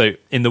 But also,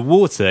 in the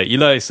water, you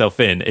lower yourself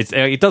in.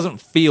 It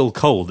doesn't feel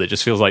cold. It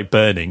just feels like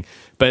burning.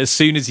 But as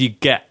soon as you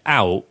get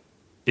out,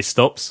 it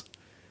stops.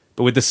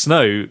 But with the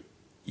snow,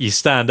 you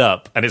stand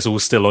up and it's all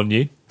still on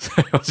you. So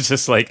I was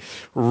just like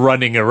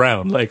running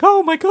around like,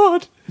 oh my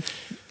God.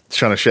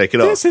 Trying to shake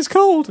it off. This is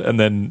cold. And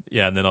then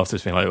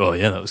afterwards being like, oh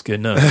yeah, that was good.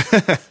 No.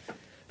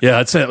 Yeah,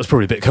 I'd say that was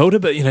probably a bit colder,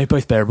 but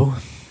both bearable.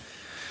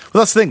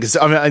 Well, that's the thing, because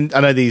I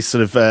know these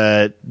sort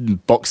of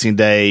Boxing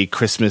Day,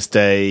 Christmas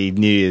Day,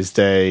 New Year's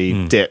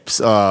Day dips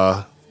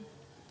are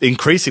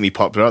increasingly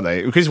popular, aren't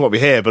they? Increasingly what we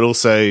hear, but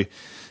also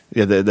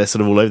they're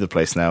sort of all over the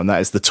place now, and that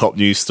is the top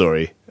news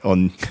story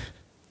on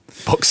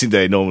Boxing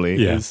Day normally.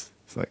 Yeah. It's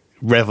like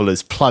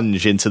revellers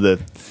plunge into the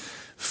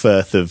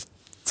firth of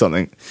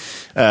something.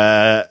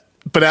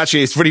 But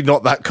actually, it's really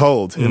not that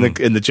cold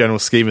in the general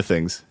scheme of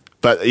things.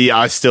 But yeah,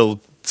 I still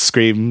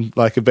scream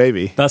like a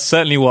baby. That's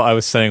certainly what I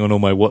was saying on all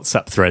my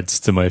WhatsApp threads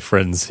to my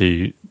friends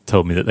who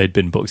told me that they'd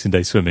been Boxing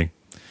Day swimming.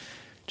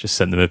 Just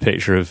sent them a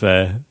picture of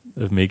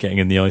me getting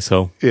in the ice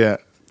hole. Yeah.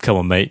 Come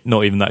on, mate.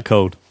 Not even that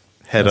cold.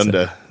 Head that's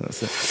under.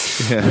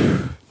 That's it.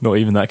 Yeah. Not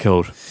even that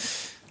cold.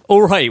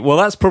 All right. Well,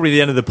 that's probably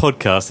the end of the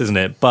podcast, isn't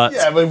it? But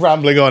yeah, we're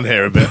rambling on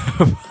here a bit.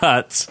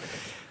 But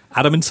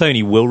Adam and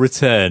Tony will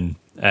return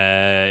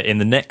in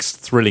the next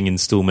thrilling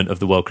instalment of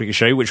the World Cricket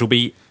Show, which will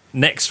be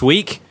next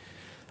week,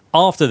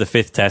 after the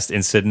 5th test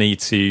in Sydney,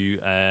 to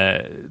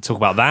talk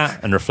about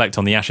that and reflect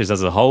on the Ashes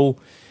as a whole.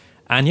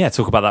 And yeah,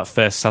 talk about that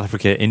first South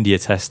Africa-India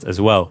test as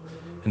well.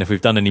 And if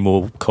we've done any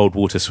more cold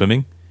water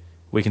swimming,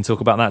 we can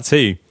talk about that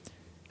too.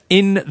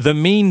 In the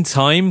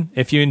meantime,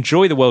 if you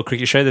enjoy the World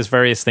Cricket Show, there's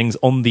various things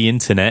on the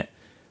internet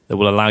that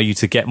will allow you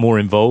to get more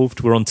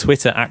involved. We're on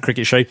Twitter at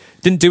Cricket Show.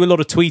 Didn't do a lot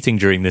of tweeting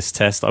during this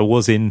test. I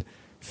was in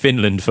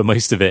Finland for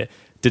most of it.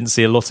 Didn't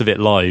see a lot of it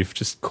live,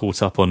 just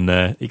caught up on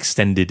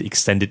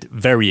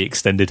very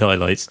extended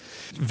highlights.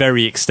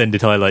 Very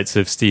extended highlights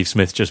of Steve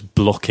Smith just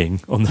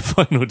blocking on the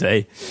final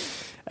day.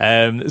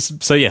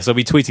 So yes, I'll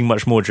be tweeting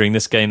much more during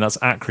this game. That's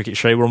at Cricket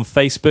Show. We're on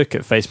Facebook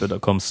at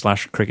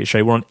facebook.com/Cricket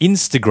Show. We're on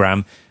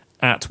Instagram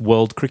at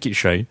World Cricket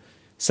Show.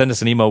 Send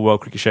us an email,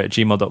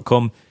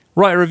 worldcricketshow@gmail.com.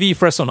 Write a review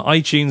for us on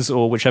iTunes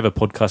or whichever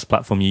podcast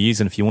platform you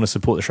use. And if you want to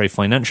support the show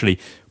financially,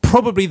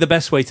 probably the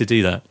best way to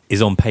do that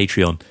is on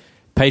Patreon.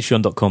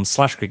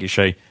 Patreon.com/Cricket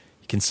Show. You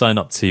can sign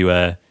up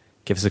to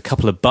give us a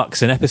couple of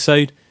bucks an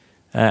episode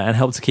and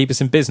help to keep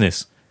us in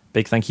business.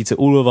 Big thank you to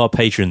all of our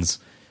patrons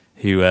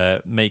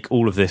who make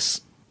all of this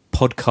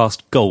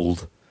podcast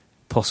gold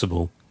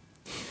possible.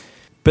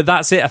 But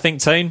that's it, I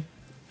think, Tone.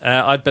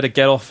 I'd better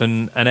get off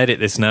and edit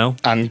this now.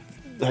 And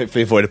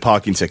hopefully avoid a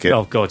parking ticket.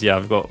 Oh, God, yeah.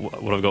 I've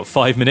got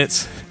 5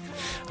 minutes.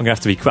 I'm going to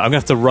have to be quick. I'm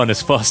going to have to run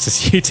as fast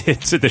as you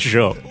did to the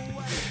shop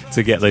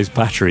to get those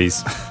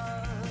batteries.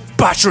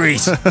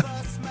 Batteries!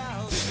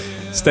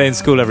 Stay in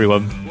school,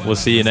 everyone. We'll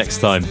see you next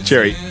time.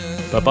 Cheery.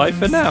 Bye-bye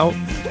for now.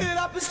 It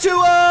happens to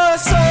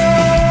us all.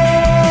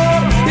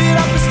 It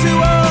happens to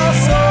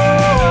us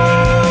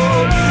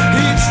all.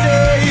 Each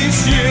day,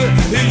 each year,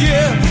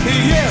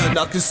 and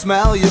I can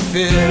smell your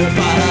fear.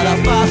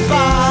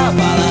 Ba-da-da-ba-ba,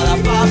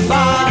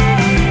 ba-da-da-ba-ba.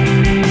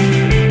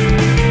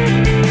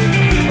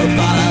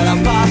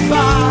 Ba-da-da-ba-ba,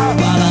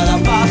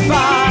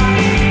 ba-da-da-ba-ba.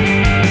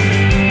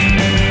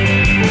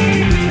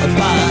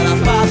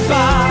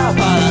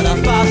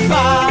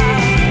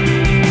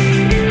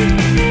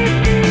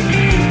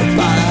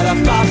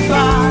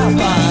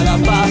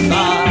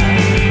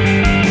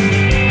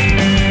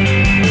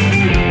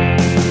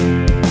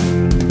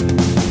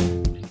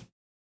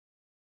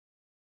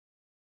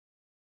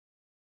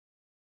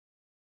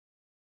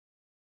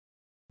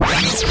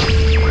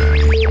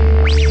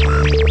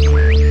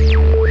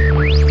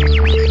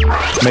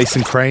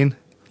 Mason Crane.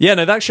 Yeah,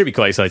 no, that should be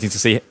quite exciting to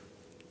see.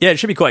 Yeah, it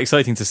should be quite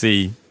exciting to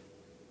see.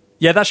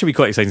 Yeah, that should be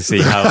quite exciting to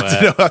see how.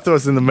 I thought it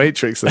was in the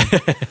Matrix then.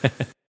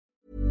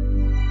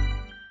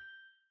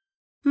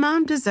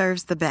 Mom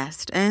deserves the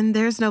best, and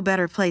there's no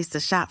better place to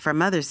shop for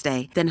Mother's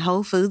Day than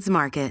Whole Foods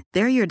Market.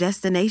 They're your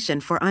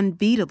destination for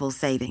unbeatable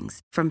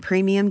savings, from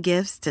premium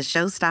gifts to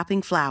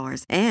show-stopping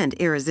flowers and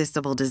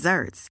irresistible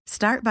desserts.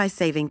 Start by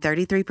saving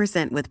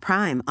 33% with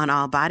Prime on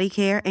all body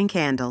care and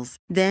candles.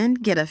 Then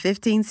get a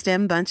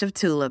 15-stem bunch of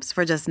tulips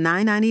for just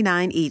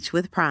 $9.99 each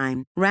with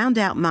Prime. Round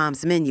out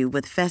Mom's menu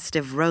with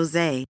festive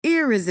rosé,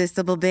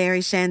 irresistible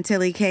berry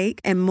chantilly cake,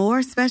 and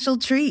more special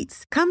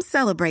treats. Come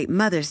celebrate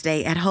Mother's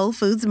Day at Whole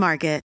Foods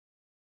Market.